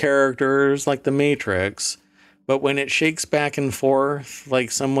of characters like the Matrix. But when it shakes back and forth,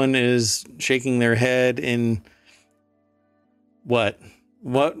 like someone is shaking their head in what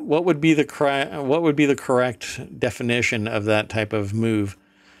would be the correct definition of that type of move?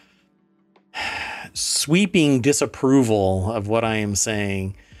 Sweeping disapproval of what I am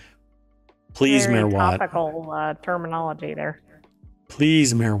saying. Please, Very Mayor Watt. topical terminology there.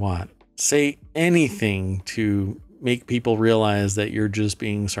 Please, Mayor Watt, say anything to make people realize that you're just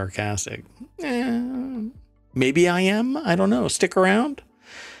being sarcastic. Maybe I am. I don't know. Stick around.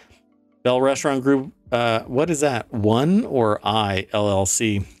 Bell Restaurant Group. What is that? One or I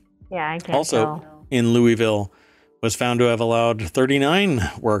LLC? Yeah, I can't also tell. In Louisville was found to have allowed 39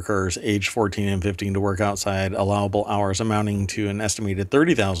 workers aged 14 and 15 to work outside allowable hours, amounting to an estimated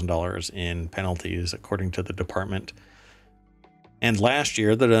 $30,000 in penalties, according to the department. And last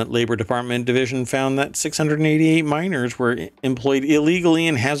year, the Labor Department division found that 688 minors were employed illegally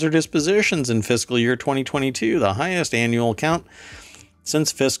in hazardous positions in fiscal year 2022, the highest annual count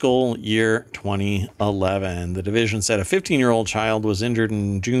since fiscal year 2011. The division said a 15-year-old child was injured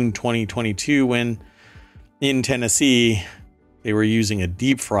in June 2022 when, in Tennessee, they were using a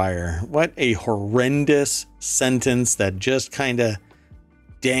deep fryer. What a horrendous sentence that just kind of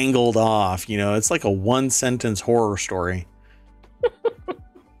dangled off. You know, it's like a one-sentence horror story.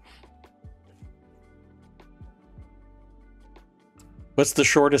 What's the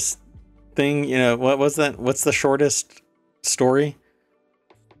shortest thing? You know, what was that? What's the shortest story?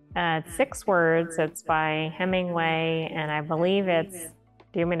 It's 6 words. It's by Hemingway, and I believe it's.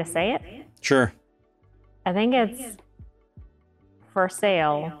 Do you want me to say it? Sure. I think it's for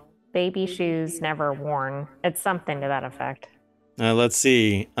sale. Baby shoes never worn. It's something to that effect. Let's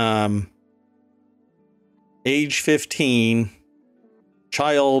see. Age 15,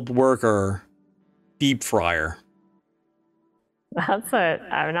 child worker, deep fryer. That's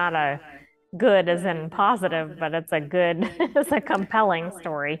not a good as in positive, but it's a good, it's a compelling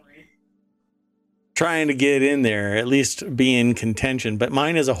story. Trying to get in there, at least be in contention. But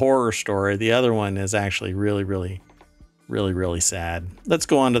mine is a horror story. The other one is actually really, really, really, really sad. Let's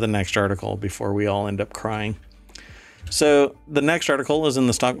go on to the next article before we all end up crying. So the next article is in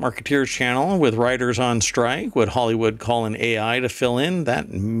the Stock Marketeers channel. With writers on strike, would Hollywood call an AI to fill in? That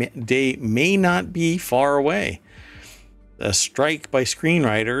day may not be far away. The strike by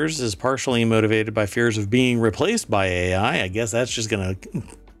screenwriters is partially motivated by fears of being replaced by AI. I guess that's just going to,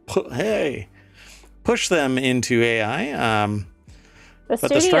 push them into AI. The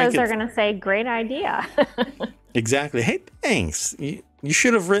studios are going to say, great idea. Exactly. Hey, thanks. You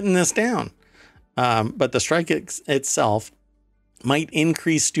should have written this down. But the strike itself might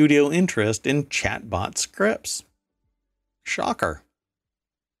increase studio interest in chatbot scripts. Shocker.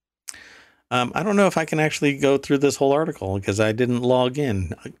 I don't know if I can actually go through this whole article because I didn't log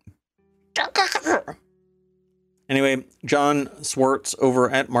in. Anyway, John Swartz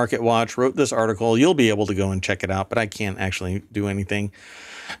over at MarketWatch wrote this article. You'll be able to go and check it out, but I can't actually do anything.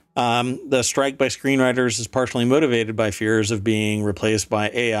 The strike by screenwriters is partially motivated by fears of being replaced by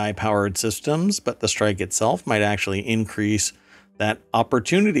AI-powered systems, but the strike itself might actually increase that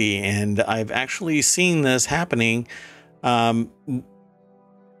opportunity. And I've actually seen this happening.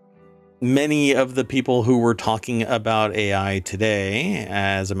 Many of the people who were talking about AI today,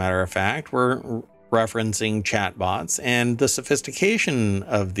 as a matter of fact, were referencing chatbots and the sophistication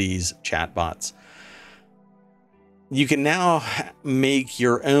of these chatbots. You can now make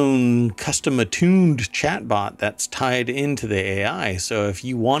your own custom attuned chatbot that's tied into the AI. So if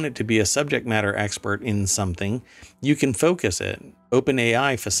you want it to be a subject matter expert in something, you can focus it.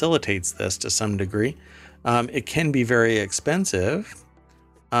 OpenAI facilitates this to some degree. It can be very expensive.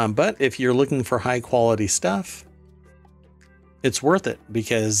 But if you're looking for high quality stuff, it's worth it,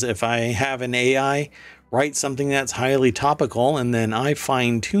 because if I have an AI write something that's highly topical and then I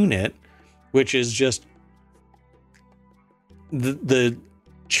fine tune it, which is just the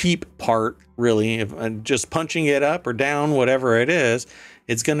cheap part, really, if just punching it up or down, whatever it is,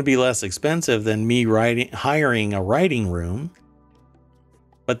 it's going to be less expensive than me hiring a writing room.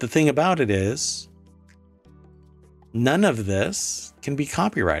 But the thing about it is, none of this can be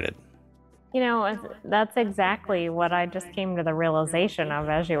copyrighted. That's exactly what I just came to the realization of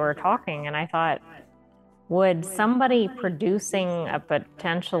as you were talking. And I thought, would somebody producing a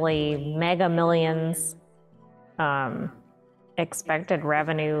potentially mega millions expected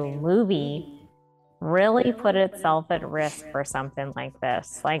revenue movie really put itself at risk for something like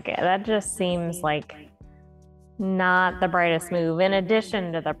this? Like, that just seems like not the brightest move, in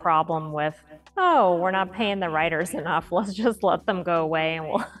addition to the problem with, oh, we're not paying the writers enough, let's just let them go away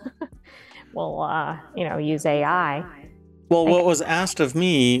and we'll use AI. Well, what was asked of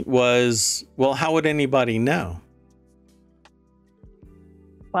me was, well, how would anybody know?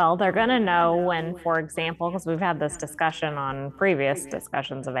 Well, they're going to know when, for example, because we've had this discussion on previous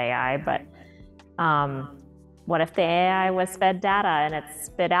discussions of AI, but what if the AI was fed data and it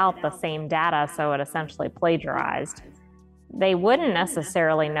spit out the same data, so it essentially plagiarized? They wouldn't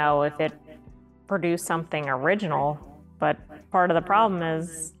necessarily know if it produced something original, but part of the problem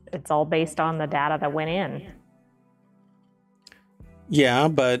is it's all based on the data that went in. Yeah,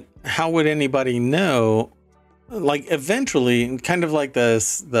 but how would anybody know? Like, eventually, kind of like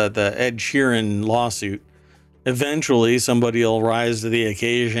the Ed Sheeran lawsuit, eventually somebody will rise to the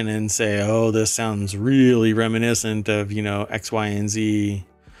occasion and say, oh, this sounds really reminiscent of, X, Y, and Z.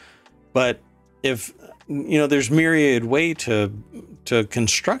 But if, there's myriad way to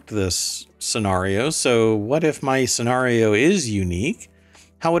construct this scenario. So what if my scenario is unique?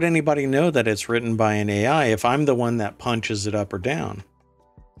 How would anybody know that it's written by an AI if I'm the one that punches it up or down?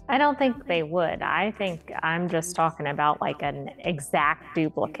 I don't think they would. I think I'm just talking about like an exact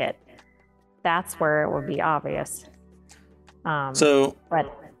duplicate. That's where it would be obvious. But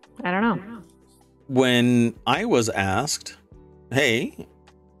I don't know. When I was asked, hey,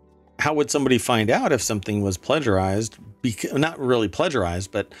 how would somebody find out if something was plagiarized? Not really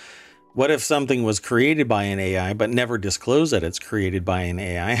plagiarized, but what if something was created by an AI but never disclosed that it's created by an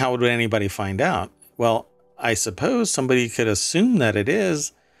AI? How would anybody find out? Well, I suppose somebody could assume that it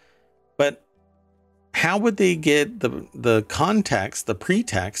is, but how would they get the context, the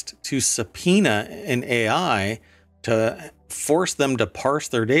pretext to subpoena an AI to force them to parse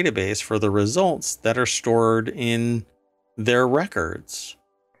their database for the results that are stored in their records?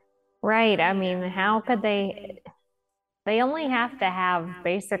 Right. I mean, how could they only have to have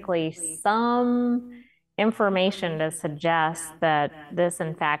basically some information to suggest that this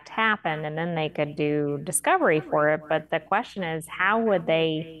in fact happened, and then they could do discovery for it. But the question is, how would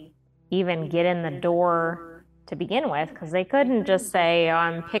they even get in the door to begin with? Because they couldn't just say, oh,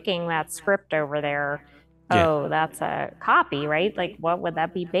 I'm picking that script over there. Yeah. Oh, that's a copy, right? Like, what would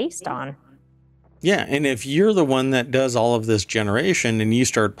that be based on? Yeah, and if you're the one that does all of this generation and you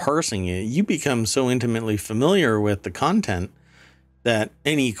start parsing it, you become so intimately familiar with the content that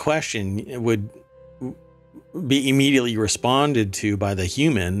any question would be immediately responded to by the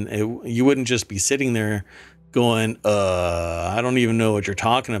human. You wouldn't just be sitting there going, I don't even know what you're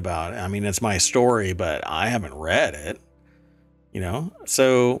talking about. I mean, it's my story, but I haven't read it,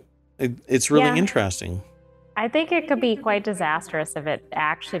 So it's really interesting. I think it could be quite disastrous if it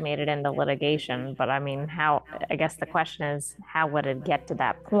actually made it into litigation. But I mean, I guess the question is, how would it get to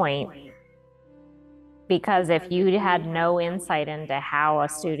that point? Because if you had no insight into how a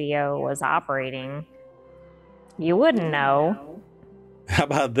studio was operating, you wouldn't know. How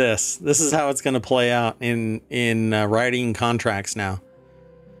about this? This is how it's going to play out in writing contracts now.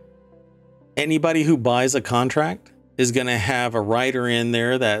 Anybody who buys a contract is going to have a writer in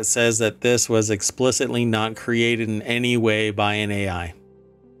there that says that this was explicitly not created in any way by an AI.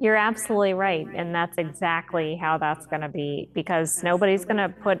 You're absolutely right. And that's exactly how that's going to be, because nobody's going to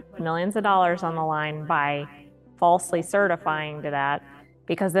put millions of dollars on the line by falsely certifying to that,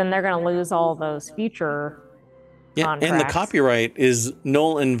 because then they're going to lose all those future contracts. And the copyright is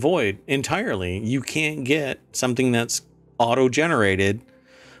null and void entirely. You can't get something that's auto-generated.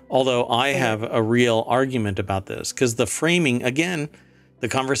 Although I have a real argument about this, because the framing, again, the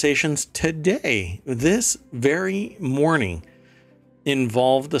conversations today, this very morning,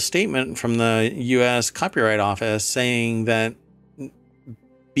 involved the statement from the U.S. Copyright Office saying that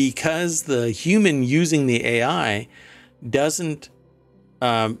because the human using the AI doesn't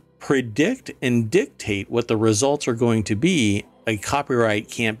predict and dictate what the results are going to be, a copyright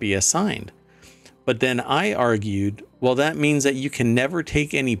can't be assigned. But then I argued, well, that means that you can never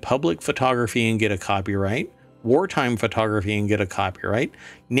take any public photography and get a copyright, wartime photography and get a copyright,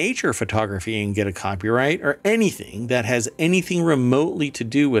 nature photography and get a copyright, or anything that has anything remotely to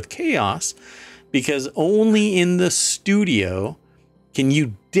do with chaos, because only in the studio can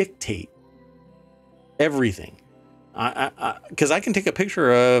you dictate everything. Because I can take a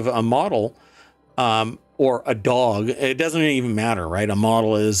picture of a model or a dog. It doesn't even matter, right? A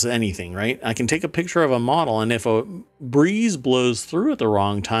model is anything, right? I can take a picture of a model, and if a breeze blows through at the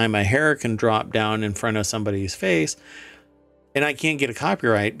wrong time, a hair can drop down in front of somebody's face, and I can't get a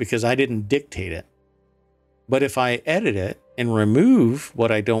copyright because I didn't dictate it. But if I edit it and remove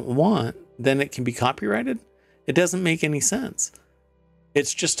what I don't want, then it can be copyrighted. It doesn't make any sense.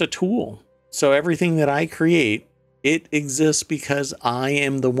 It's just a tool. So everything that I create, it exists because I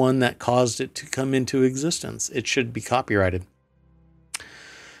am the one that caused it to come into existence. It should be copyrighted.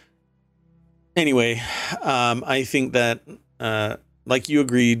 Anyway, I think that, like you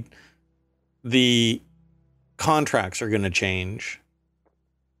agreed, the contracts are going to change,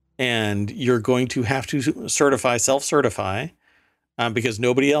 and you're going to have to self-certify, because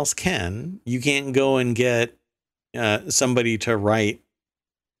nobody else can. You can't go and get somebody to write,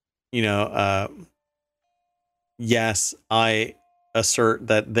 yes, I assert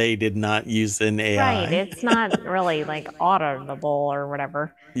that they did not use an AI. Right. It's not really like auditable or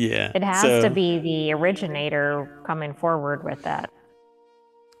whatever. Yeah. It has to be the originator coming forward with that.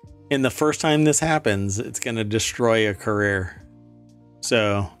 And the first time this happens, it's going to destroy a career.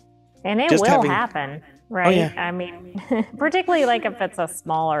 So. And it will happen, right? Oh, yeah. I mean, particularly like if it's a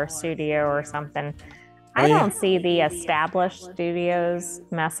smaller studio or something. I don't see the established studios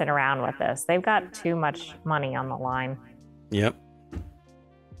messing around with this. They've got too much money on the line. Yep.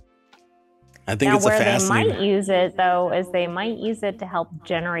 I think it's a fascinating. Where they might use it, though, is they might use it to help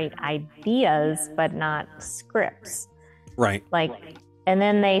generate ideas, but not scripts. Right. And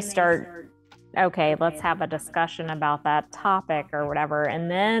then they start, okay, let's have a discussion about that topic or whatever,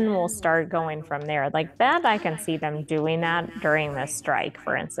 and then we'll start going from there. Like that, I can see them doing that during this strike,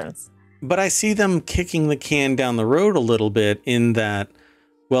 for instance. But I see them kicking the can down the road a little bit in that,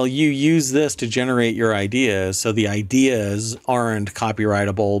 well, you use this to generate your ideas, so the ideas aren't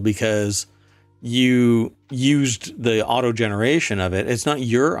copyrightable because you used the auto generation of it. It's not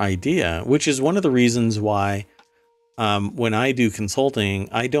your idea, which is one of the reasons why when I do consulting,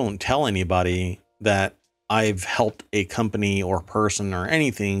 I don't tell anybody that I've helped a company or person or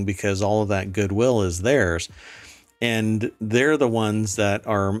anything, because all of that goodwill is theirs. And they're the ones that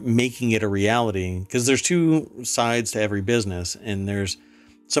are making it a reality, because there's two sides to every business. And there's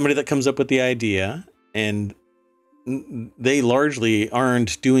somebody that comes up with the idea, and they largely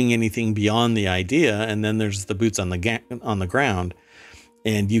aren't doing anything beyond the idea. And then there's the boots on the ground,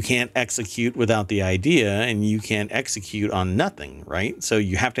 and you can't execute without the idea, and you can't execute on nothing, right? So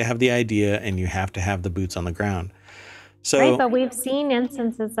you have to have the idea, and you have to have the boots on the ground. So, right, but we've seen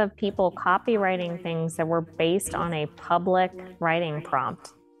instances of people copywriting things that were based on a public writing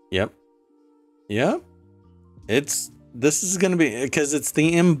prompt. Yep. This is going to be, because it's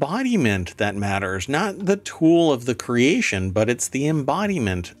the embodiment that matters, not the tool of the creation, but it's the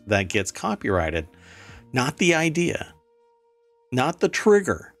embodiment that gets copyrighted, not the idea, not the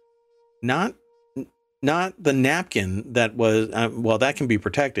trigger, not the napkin that was, well, that can be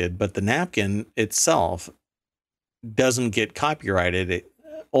protected, but the napkin itself doesn't get copyrighted.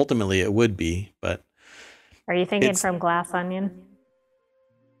 Ultimately it would be, but are you thinking from Glass Onion?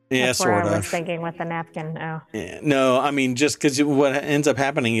 Yeah, That's sort where of. I was thinking with the napkin. Oh, yeah, no, I mean, just because what ends up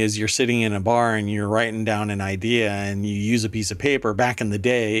happening is you're sitting in a bar and you're writing down an idea, and you use a piece of paper. Back in the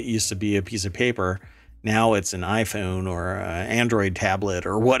day, it used to be a piece of paper. Now it's an iPhone or an Android tablet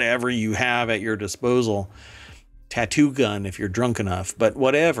or whatever you have at your disposal. Tattoo gun if you're drunk enough, but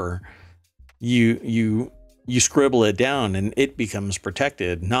whatever, you scribble it down and it becomes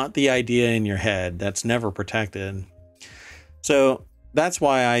protected, not the idea in your head. That's never protected. So that's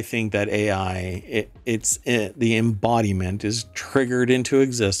why I think that AI, the embodiment is triggered into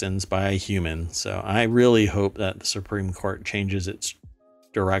existence by a human. So I really hope that the Supreme Court changes its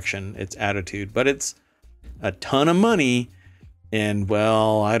direction, its attitude, but it's a ton of money. And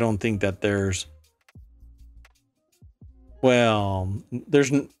well, I don't think that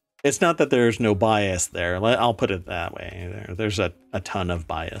it's not that there's no bias there. I'll put it that way. There's a ton of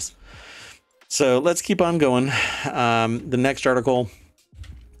bias. So let's keep on going. The next article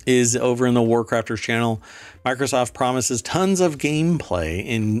is over in the Warcrafters channel. Microsoft promises tons of gameplay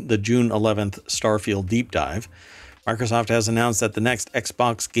in the June 11th Starfield deep dive. Microsoft has announced that the next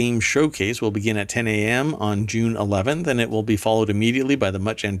Xbox Game Showcase will begin at 10 a.m. on June 11th, and it will be followed immediately by the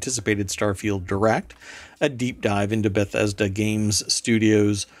much anticipated Starfield Direct, a deep dive into Bethesda Games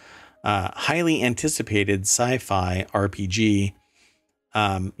Studios' highly anticipated sci-fi RPG.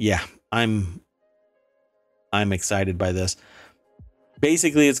 Yeah, I'm excited by this.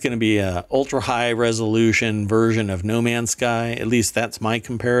 Basically, it's going to be a ultra high resolution version of No Man's Sky. At least that's my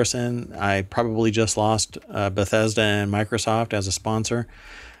comparison. I probably just lost Bethesda and Microsoft as a sponsor.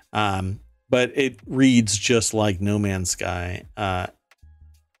 But it reads just like No Man's Sky,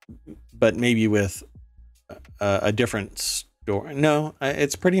 but maybe with a different story. No,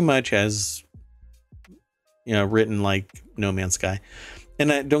 it's pretty much as, written like No Man's Sky.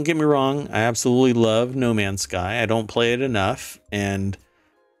 And don't get me wrong, I absolutely love No Man's Sky. I don't play it enough, and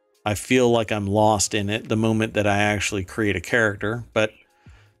I feel like I'm lost in it the moment that I actually create a character. But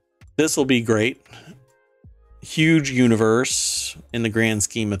this will be great. Huge universe in the grand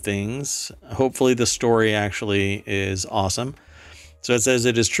scheme of things. Hopefully the story actually is awesome. So it says,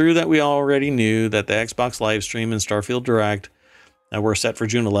 it is true that we already knew that the Xbox live stream and Starfield Direct were set for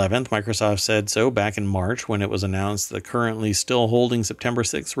June 11th. Microsoft said so back in March when it was announced the currently still holding September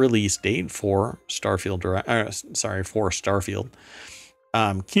 6th release date for Starfield Direct. For Starfield.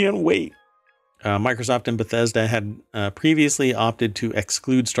 Can't wait. Microsoft and Bethesda had previously opted to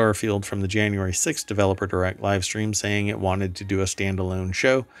exclude Starfield from the January 6th Developer Direct live stream, saying it wanted to do a standalone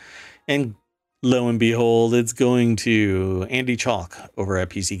show. And lo and behold, it's going to. Andy Chalk over at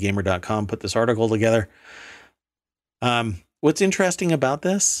PCGamer.com put this article together. What's interesting about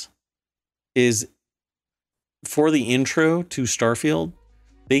this is for the intro to Starfield,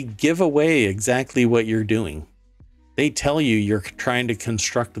 they give away exactly what you're doing. They tell you you're trying to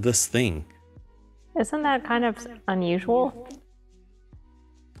construct this thing. Isn't that kind of unusual?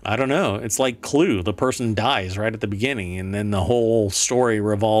 I don't know. It's like Clue. The person dies right at the beginning, and then the whole story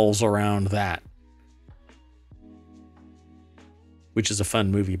revolves around that. Which is a fun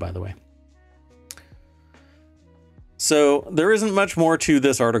movie, by the way. So there isn't much more to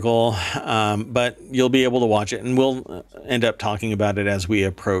this article, but you'll be able to watch it, and we'll end up talking about it as we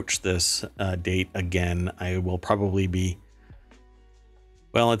approach this date again. I will probably be,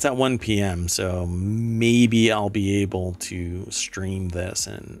 well, it's at 1 p.m., so maybe I'll be able to stream this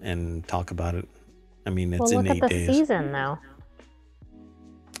and talk about it. I mean, it's in 8 days. Look at the season, though.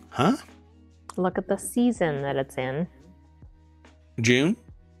 Huh? Look at the season that it's in. June?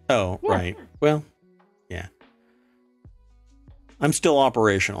 Oh, yeah. Right. Well, yeah. I'm still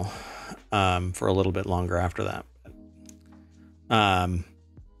operational for a little bit longer after that.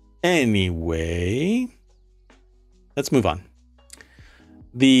 Anyway, let's move on.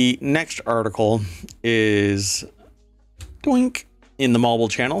 The next article is doink. In the Marvel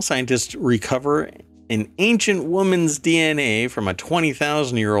channel, scientists recover an ancient woman's DNA from a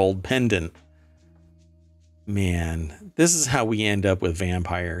 20,000-year-old pendant. Man, this is how we end up with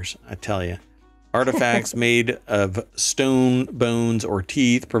vampires, I tell you. Artifacts made of stone, bones, or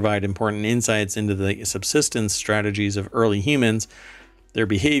teeth provide important insights into the subsistence strategies of early humans, their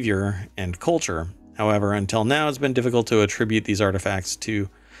behavior, and culture. However, until now, it's been difficult to attribute these artifacts to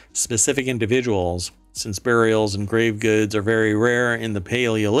specific individuals. Since burials and grave goods are very rare in the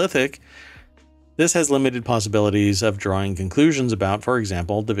Paleolithic, this has limited possibilities of drawing conclusions about, for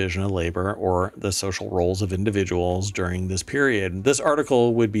example, division of labor or the social roles of individuals during this period. This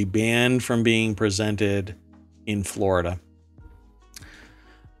article would be banned from being presented in Florida.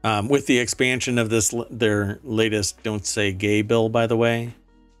 With the expansion of their latest Don't Say Gay bill, by the way,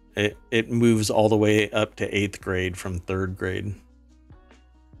 it moves all the way up to 8th grade from 3rd grade.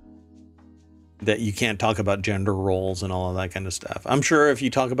 That you can't talk about gender roles and all of that kind of stuff. I'm sure if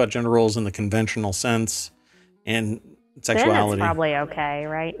you talk about gender roles in the conventional sense and sexuality, then it's probably okay,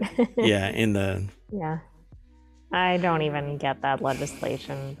 right? Yeah, yeah. I don't even get that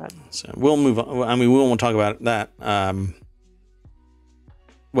legislation, but so we'll move on. I mean, we won't talk about that.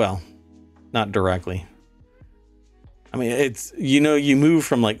 Well, not directly. I mean, it's, you move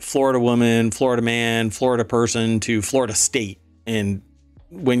from like Florida woman, Florida man, Florida person to Florida state, and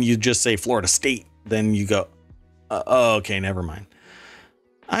when you just say Florida state, then you go, oh, okay, never mind.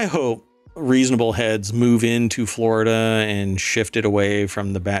 I hope reasonable heads move into Florida and shift it away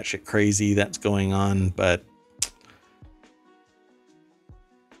from the batshit crazy that's going on, but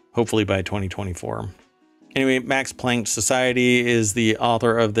hopefully by 2024. Anyway, Max Planck Society is the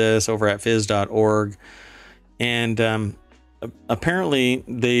author of this over at phys.org. And apparently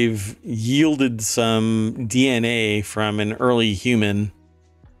they've yielded some DNA from an early human.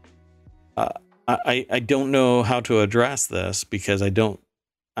 I don't know how to address this because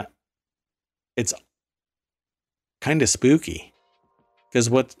it's kind of spooky, because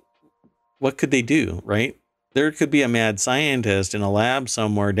what could they do, right? There could be a mad scientist in a lab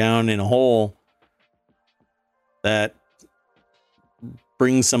somewhere down in a hole that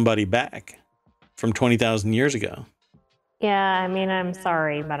bring somebody back from 20,000 years ago. Yeah, I mean, I'm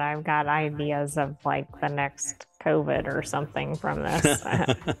sorry, but I've got ideas of like the next COVID or something from this.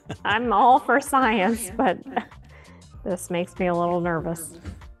 I'm all for science, but this makes me a little nervous.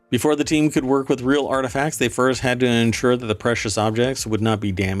 Before the team could work with real artifacts, they first had to ensure that the precious objects would not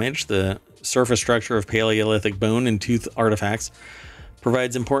be damaged. The surface structure of Paleolithic bone and tooth artifacts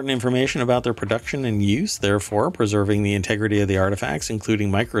provides important information about their production and use. Therefore, preserving the integrity of the artifacts,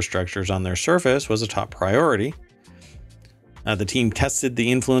 including microstructures on their surface, was a top priority. The team tested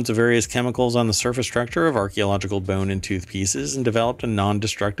the influence of various chemicals on the surface structure of archaeological bone and tooth pieces and developed a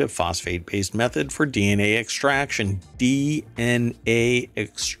non-destructive phosphate-based method for DNA extraction. DNA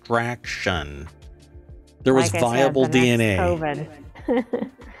extraction. There was viable DNA. COVID.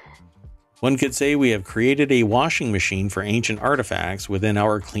 One could say we have created a washing machine for ancient artifacts within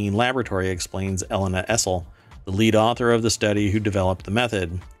our clean laboratory, explains Elena Essel, the lead author of the study who developed the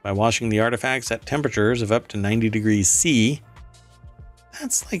method. By washing the artifacts at temperatures of up to 90 degrees C,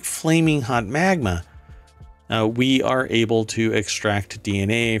 that's like flaming hot magma, we are able to extract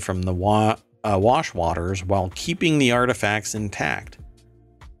DNA from the wash waters while keeping the artifacts intact.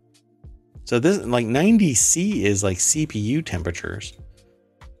 So this, like 90 C is like CPU temperatures.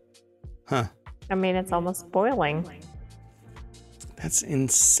 Huh. I mean, it's almost boiling. That's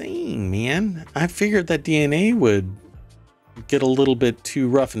insane, man. I figured that DNA would get a little bit too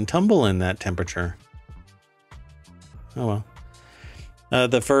rough and tumble in that temperature. Oh well.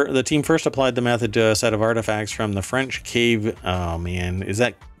 The team first applied the method to a set of artifacts from the French cave. Oh man, is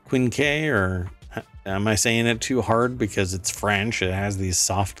that Quinquet, or am I saying it too hard because it's French? It has these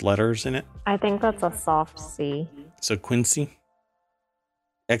soft letters in it. I think that's a soft C. So Quincy,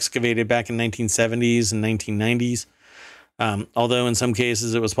 excavated back in 1970s and 1990s. Although in some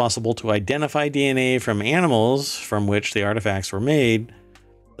cases it was possible to identify DNA from animals from which the artifacts were made,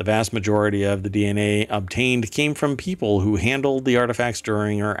 the vast majority of the DNA obtained came from people who handled the artifacts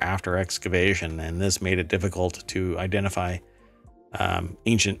during or after excavation, and this made it difficult to identify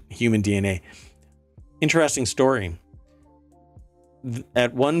ancient human DNA. Interesting story.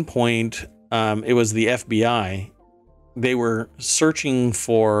 At one point, it was the FBI. They were searching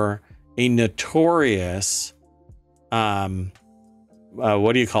for a notorious, what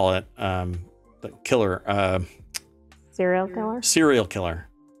do you call it? Killer. Serial killer.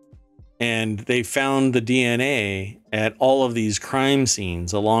 And they found the DNA at all of these crime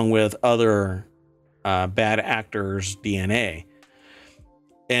scenes, along with other bad actors' DNA.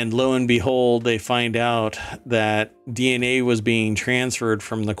 And lo and behold, they find out that DNA was being transferred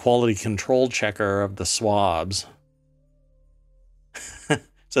from the quality control checker of the swabs.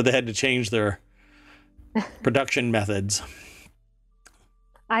 So they had to change their production methods.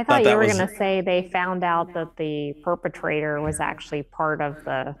 I thought you were going to say they found out that the perpetrator was actually part of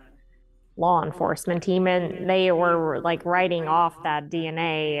the law enforcement team, and they were like writing off that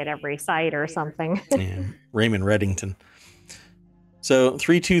DNA at every site or something. Yeah, Raymond Reddington. So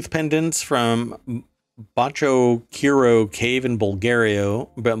 3 tooth pendants from Bacho Kiro Cave in Bulgaria.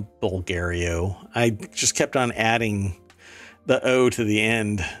 I just kept on adding the O to the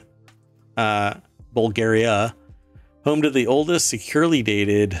end. Bulgaria, home to the oldest securely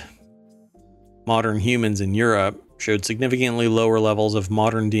dated modern humans in Europe, showed significantly lower levels of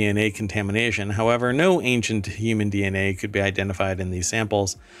modern DNA contamination. However, no ancient human DNA could be identified in these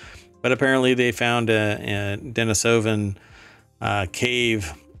samples, but apparently they found a Denisovan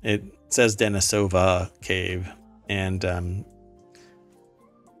cave. It says Denisova cave, and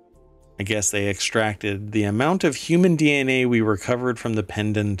I guess they extracted the amount of human DNA we recovered from the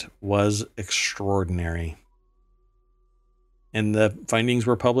pendant was extraordinary. And the findings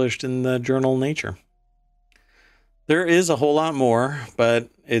were published in the journal Nature. There is a whole lot more, but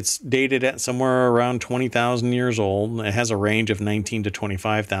it's dated at somewhere around 20,000 years old. It has a range of 19 to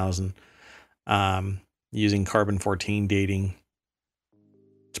 25,000 using carbon-14 dating.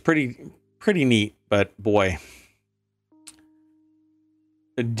 It's pretty neat, but boy.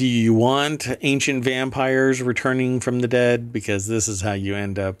 Do you want ancient vampires returning from the dead? Because this is how you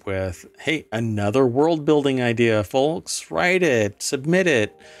end up with, hey, another world building idea, folks. Write it, submit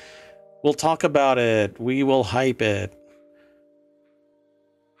it. We'll talk about it. We will hype it.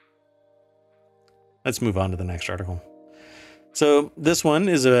 Let's move on to the next article. So this one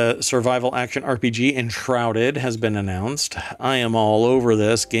is a survival action RPG. Enshrouded has been announced. I am all over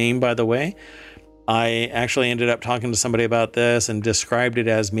this game, by the way. I actually ended up talking to somebody about this and described it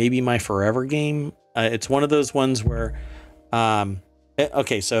as maybe my forever game. It's one of those ones where,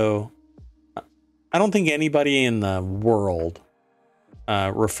 okay, so I don't think anybody in the world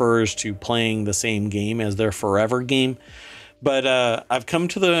refers to playing the same game as their forever game. But I've come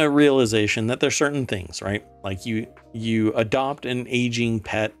to the realization that there's certain things, right? Like you adopt an aging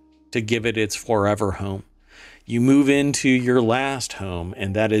pet to give it its forever home. You move into your last home,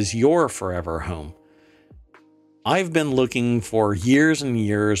 and that is your forever home. I've been looking for years and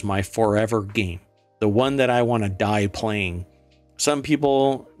years my forever game, the one that I want to die playing. Some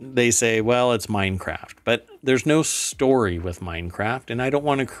people, they say, well, it's Minecraft, but there's no story with Minecraft, and I don't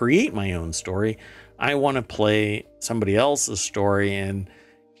want to create my own story. I want to play somebody else's story,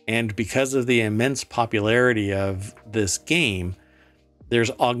 and because of the immense popularity of this game, there's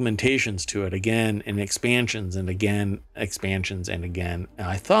augmentations to it again, and expansions, and again, expansions, and again. And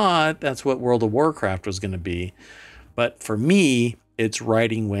I thought that's what World of Warcraft was going to be, but for me, its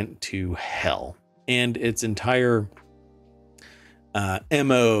writing went to hell, and its entire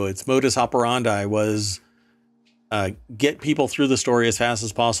MO, its modus operandi was get people through the story as fast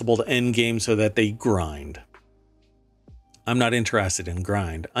as possible to end game so that they grind. I'm not interested in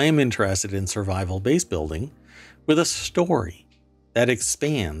grind. I am interested in survival base building with a story that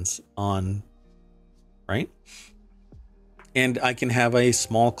expands on, right? And I can have a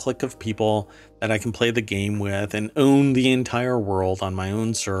small clique of people that I can play the game with and own the entire world on my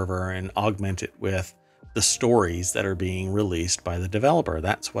own server and augment it with the stories that are being released by the developer.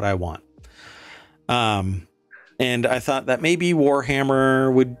 That's what I want. And I thought that maybe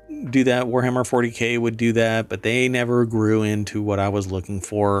Warhammer would do that. Warhammer 40K would do that, but they never grew into what I was looking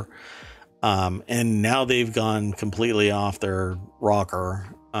for. And now they've gone completely off their rocker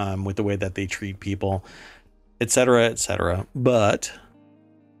with the way that they treat people, etc., etc. But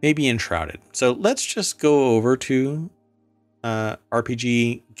maybe Enshrouded. So let's just go over to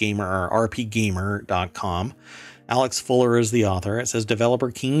RPG Gamer or rpgamer.com. Alex Fuller is the author. It says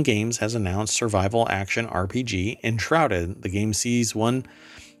developer King Games has announced survival action RPG Enshrouded. The game sees 1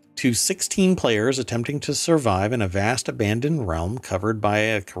 to 16 players attempting to survive in a vast abandoned realm covered by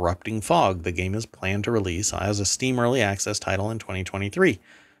a corrupting fog. The game is planned to release as a Steam Early Access title in 2023.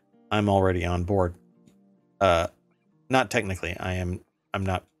 I'm already on board. Not technically. I'm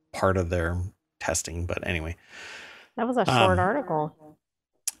not part of their testing, but anyway. That was a short article.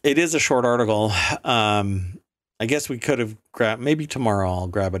 It is a short article. I guess we could have grabbed, maybe tomorrow I'll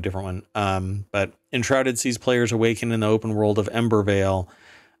grab a different one. But Enshrouded sees players awaken in the open world of Embervale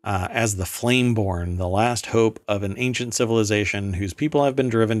as the Flameborn, the last hope of an ancient civilization whose people have been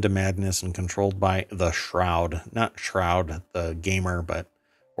driven to madness and controlled by the Shroud. Not Shroud, the gamer,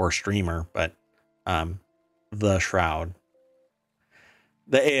 or streamer, but the Shroud.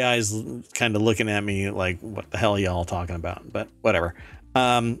 The AI is kind of looking at me like, what the hell are y'all talking about? But whatever.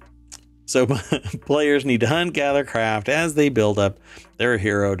 So players need to hunt, gather, craft as they build up their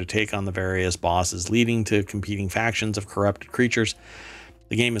hero to take on the various bosses, leading to competing factions of corrupted creatures.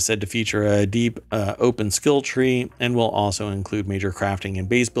 The game is said to feature a deep open skill tree and will also include major crafting and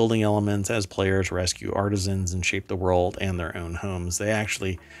base building elements as players rescue artisans and shape the world and their own homes. They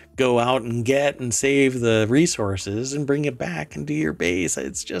actually go out and get and save the resources and bring it back into your base.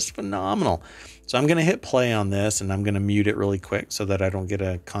 It's just phenomenal. So I'm going to hit play on this, and I'm going to mute it really quick so that I don't get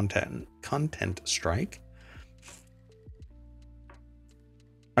a content strike.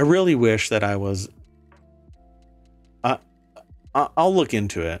 I really wish that I was... I'll look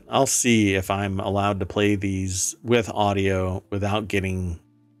into it. I'll see if I'm allowed to play these with audio without getting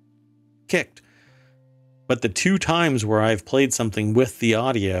kicked. But the 2 times where I've played something with the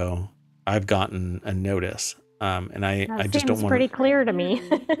audio, I've gotten a notice. And I just don't want. Seems pretty clear to me.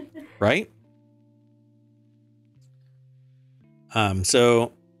 Right?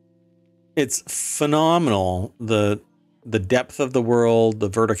 So it's phenomenal. The depth of the world, the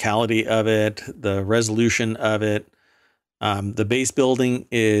verticality of it, the resolution of it. The base building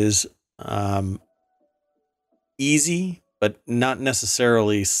is easy, but not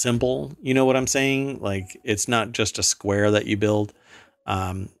necessarily simple. You know what I'm saying? Like, it's not just a square that you build,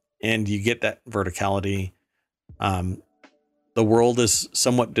 and you get that verticality. The world is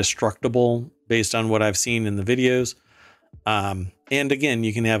somewhat destructible based on what I've seen in the videos. And again,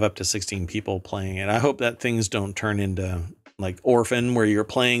 you can have up to 16 people playing it. I hope that things don't turn into like Orphan, where you're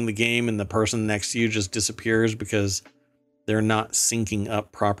playing the game and the person next to you just disappears because they're not syncing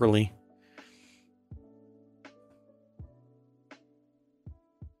up properly.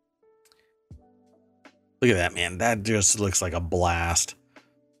 Look at that, man. That just looks like a blast.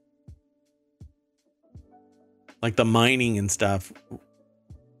 Like the mining and stuff.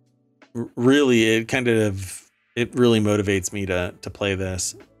 Really, it really motivates me to play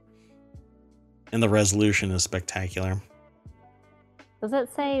this. And the resolution is spectacular. Does it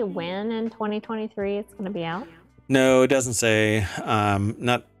say when in 2023 it's going to be out? No, it doesn't say.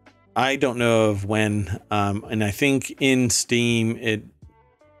 Not I don't know of when, and I think in Steam it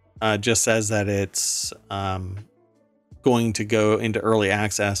just says that it's going to go into early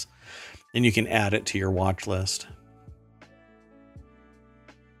access, and you can add it to your watch list.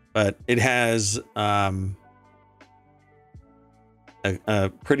 But it has a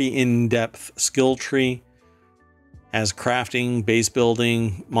pretty in-depth skill tree, has crafting, base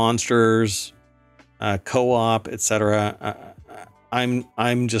building, monsters, co-op, etc.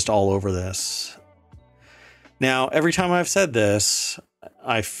 I'm just all over this. Now, every time I've said this,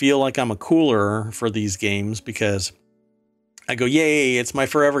 I feel like I'm a cooler for these games because I go, yay, it's my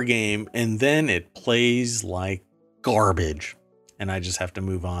forever game. And then it plays like garbage. And I just have to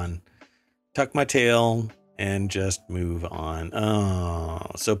move on, tuck my tail, and just move on. Oh,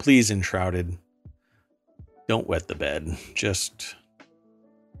 so please, Enshrouded, don't wet the bed. Just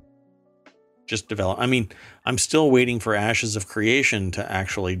develop. I mean, I'm still waiting for Ashes of Creation to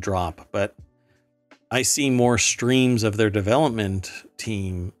actually drop, but I see more streams of their development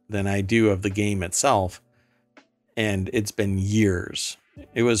team than I do of the game itself. And it's been years.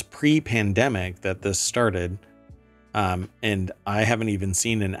 It was pre-pandemic that this started. And I haven't even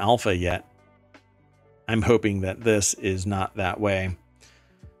seen an alpha yet. I'm hoping that this is not that way.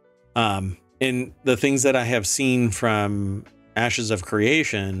 And the things that I have seen from Ashes of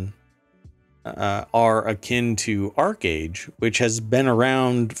Creation are akin to ArcAge, which has been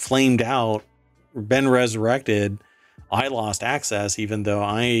around, flamed out, been resurrected. I lost access even though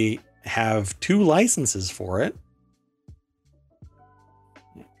I have 2 licenses for it.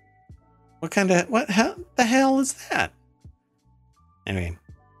 What the hell is that? Anyway,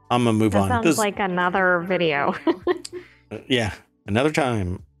 I'm gonna move on. Sounds like another video. Yeah, another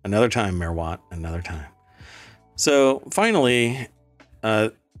time, Merwat, another time. So finally,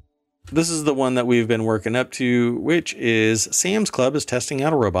 this is the one that we've been working up to, which is Sam's Club is testing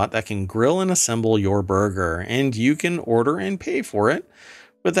out a robot that can grill and assemble your burger, and you can order and pay for it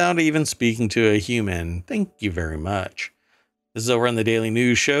without even speaking to a human. Thank you very much. This is over on the Daily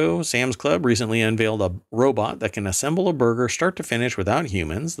News Show. Sam's Club recently unveiled a robot that can assemble a burger start to finish without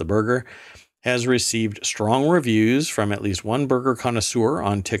humans. The burger has received strong reviews from at least one burger connoisseur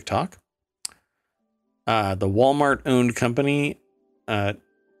on TikTok. The Walmart-owned company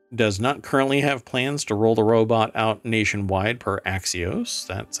does not currently have plans to roll the robot out nationwide per Axios.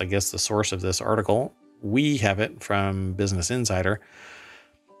 That's, I guess, the source of this article. We have it from Business Insider.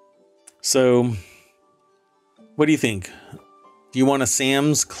 So, what do you think? Do you want a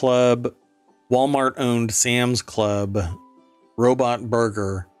Sam's Club, Walmart-owned Sam's Club robot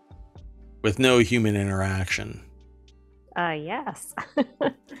burger with no human interaction? Yes.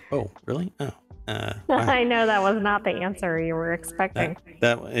 Oh, really? Oh. Wow. I know that was not the answer you were expecting.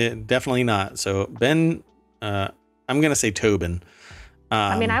 Definitely not. So Ben, I'm gonna say Tobin.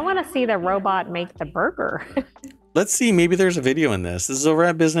 I mean, I want to see the robot make the burger. Let's see. Maybe there's a video in this. This is over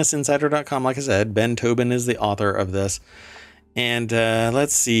at BusinessInsider.com. Like I said, Ben Tobin is the author of this. And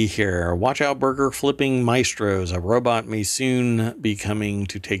let's see here. Watch out, burger flipping maestros. A robot may soon be coming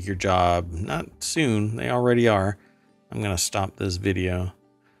to take your job. Not soon. They already are. I'm gonna stop this video.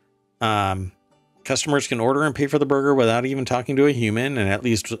 Customers can order and pay for the burger without even talking to a human, and at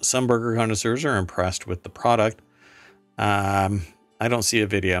least some burger connoisseurs are impressed with the product. I don't see a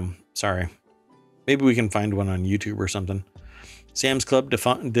video. Sorry. Maybe we can find one on YouTube or something. Sam's Club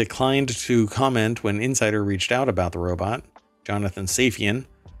declined to comment when Insider reached out about the robot. Jonathan Safian,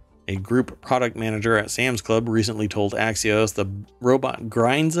 a group product manager at Sam's Club, recently told Axios the robot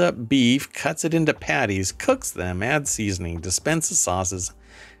grinds up beef, cuts it into patties, cooks them, adds seasoning, dispenses sauces,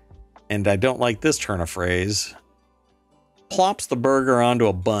 and I don't like this turn of phrase, plops the burger onto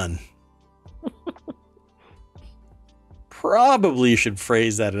a bun. Probably should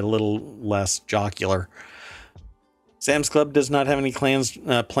phrase that a little less jocular. Sam's Club does not have any plans.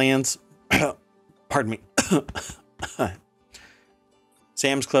 Pardon me.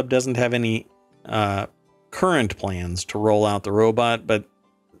 Sam's Club doesn't have any current plans to roll out the robot, but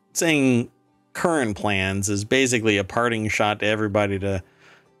saying current plans is basically a parting shot to everybody to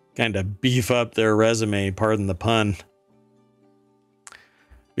kind of beef up their resume, pardon the pun.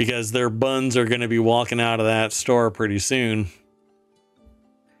 Because their buns are going to be walking out of that store pretty soon.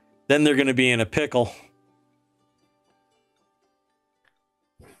 Then they're going to be in a pickle.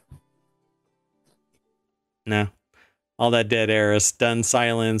 No. All that dead air is stunned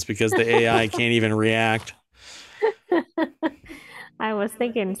silence because the AI can't even react. I was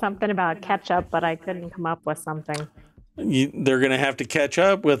thinking something about ketchup, but I couldn't come up with something. They're going to have to catch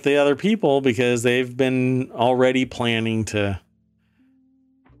up with the other people because they've been already planning to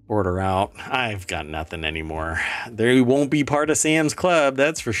order out. I've got nothing anymore. They won't be part of Sam's Club,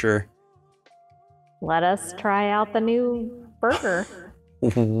 that's for sure. Let us try out the new burger.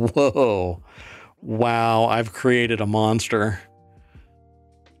 Whoa. Wow, I've created a monster.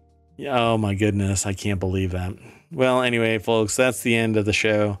 Oh my goodness, I can't believe that. Well, anyway, folks, that's the end of the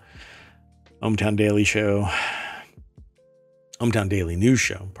show. ohmTown Daily Show. ohmTown Daily News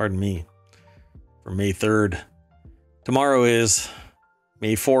Show, pardon me, for May 3rd. Tomorrow is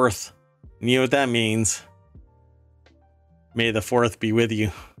May 4th. And you know what that means? May the 4th be with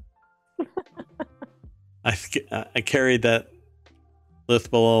you. I carried that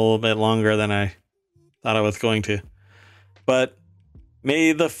lispel a little bit longer than I thought I was going to. But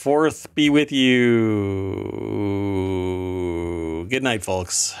May the 4th be with you. Good night,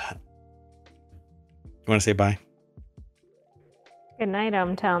 folks. You want to say bye? Good night,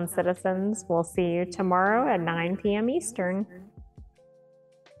 ohmTown citizens. We'll see you tomorrow at 9 p.m. Eastern.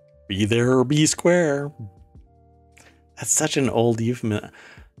 Be there or be square. That's such an old euphemism.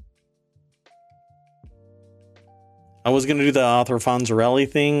 I was going to do the Arthur Fonzarelli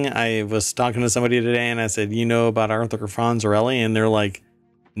thing. I was talking to somebody today and I said, you know about Arthur Fonzarelli? And they're like,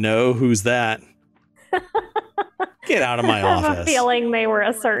 no, who's that? Get out of my office. I have a feeling they were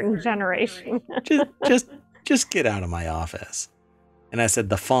a certain generation. just get out of my office. And I said,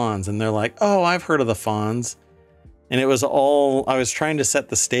 the Fonz. And they're like, oh, I've heard of the Fonz. And it was all, I was trying to set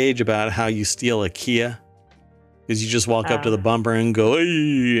the stage about how you steal a Kia. Because you just walk up to the bumper and go,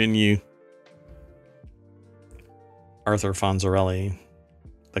 hey, and you. Arthur Fonzarelli,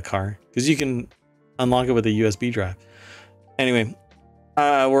 the car. Because you can unlock it with a USB drive. Anyway,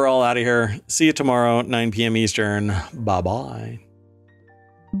 we're all out of here. See you tomorrow, 9 p.m. Eastern. Bye-bye.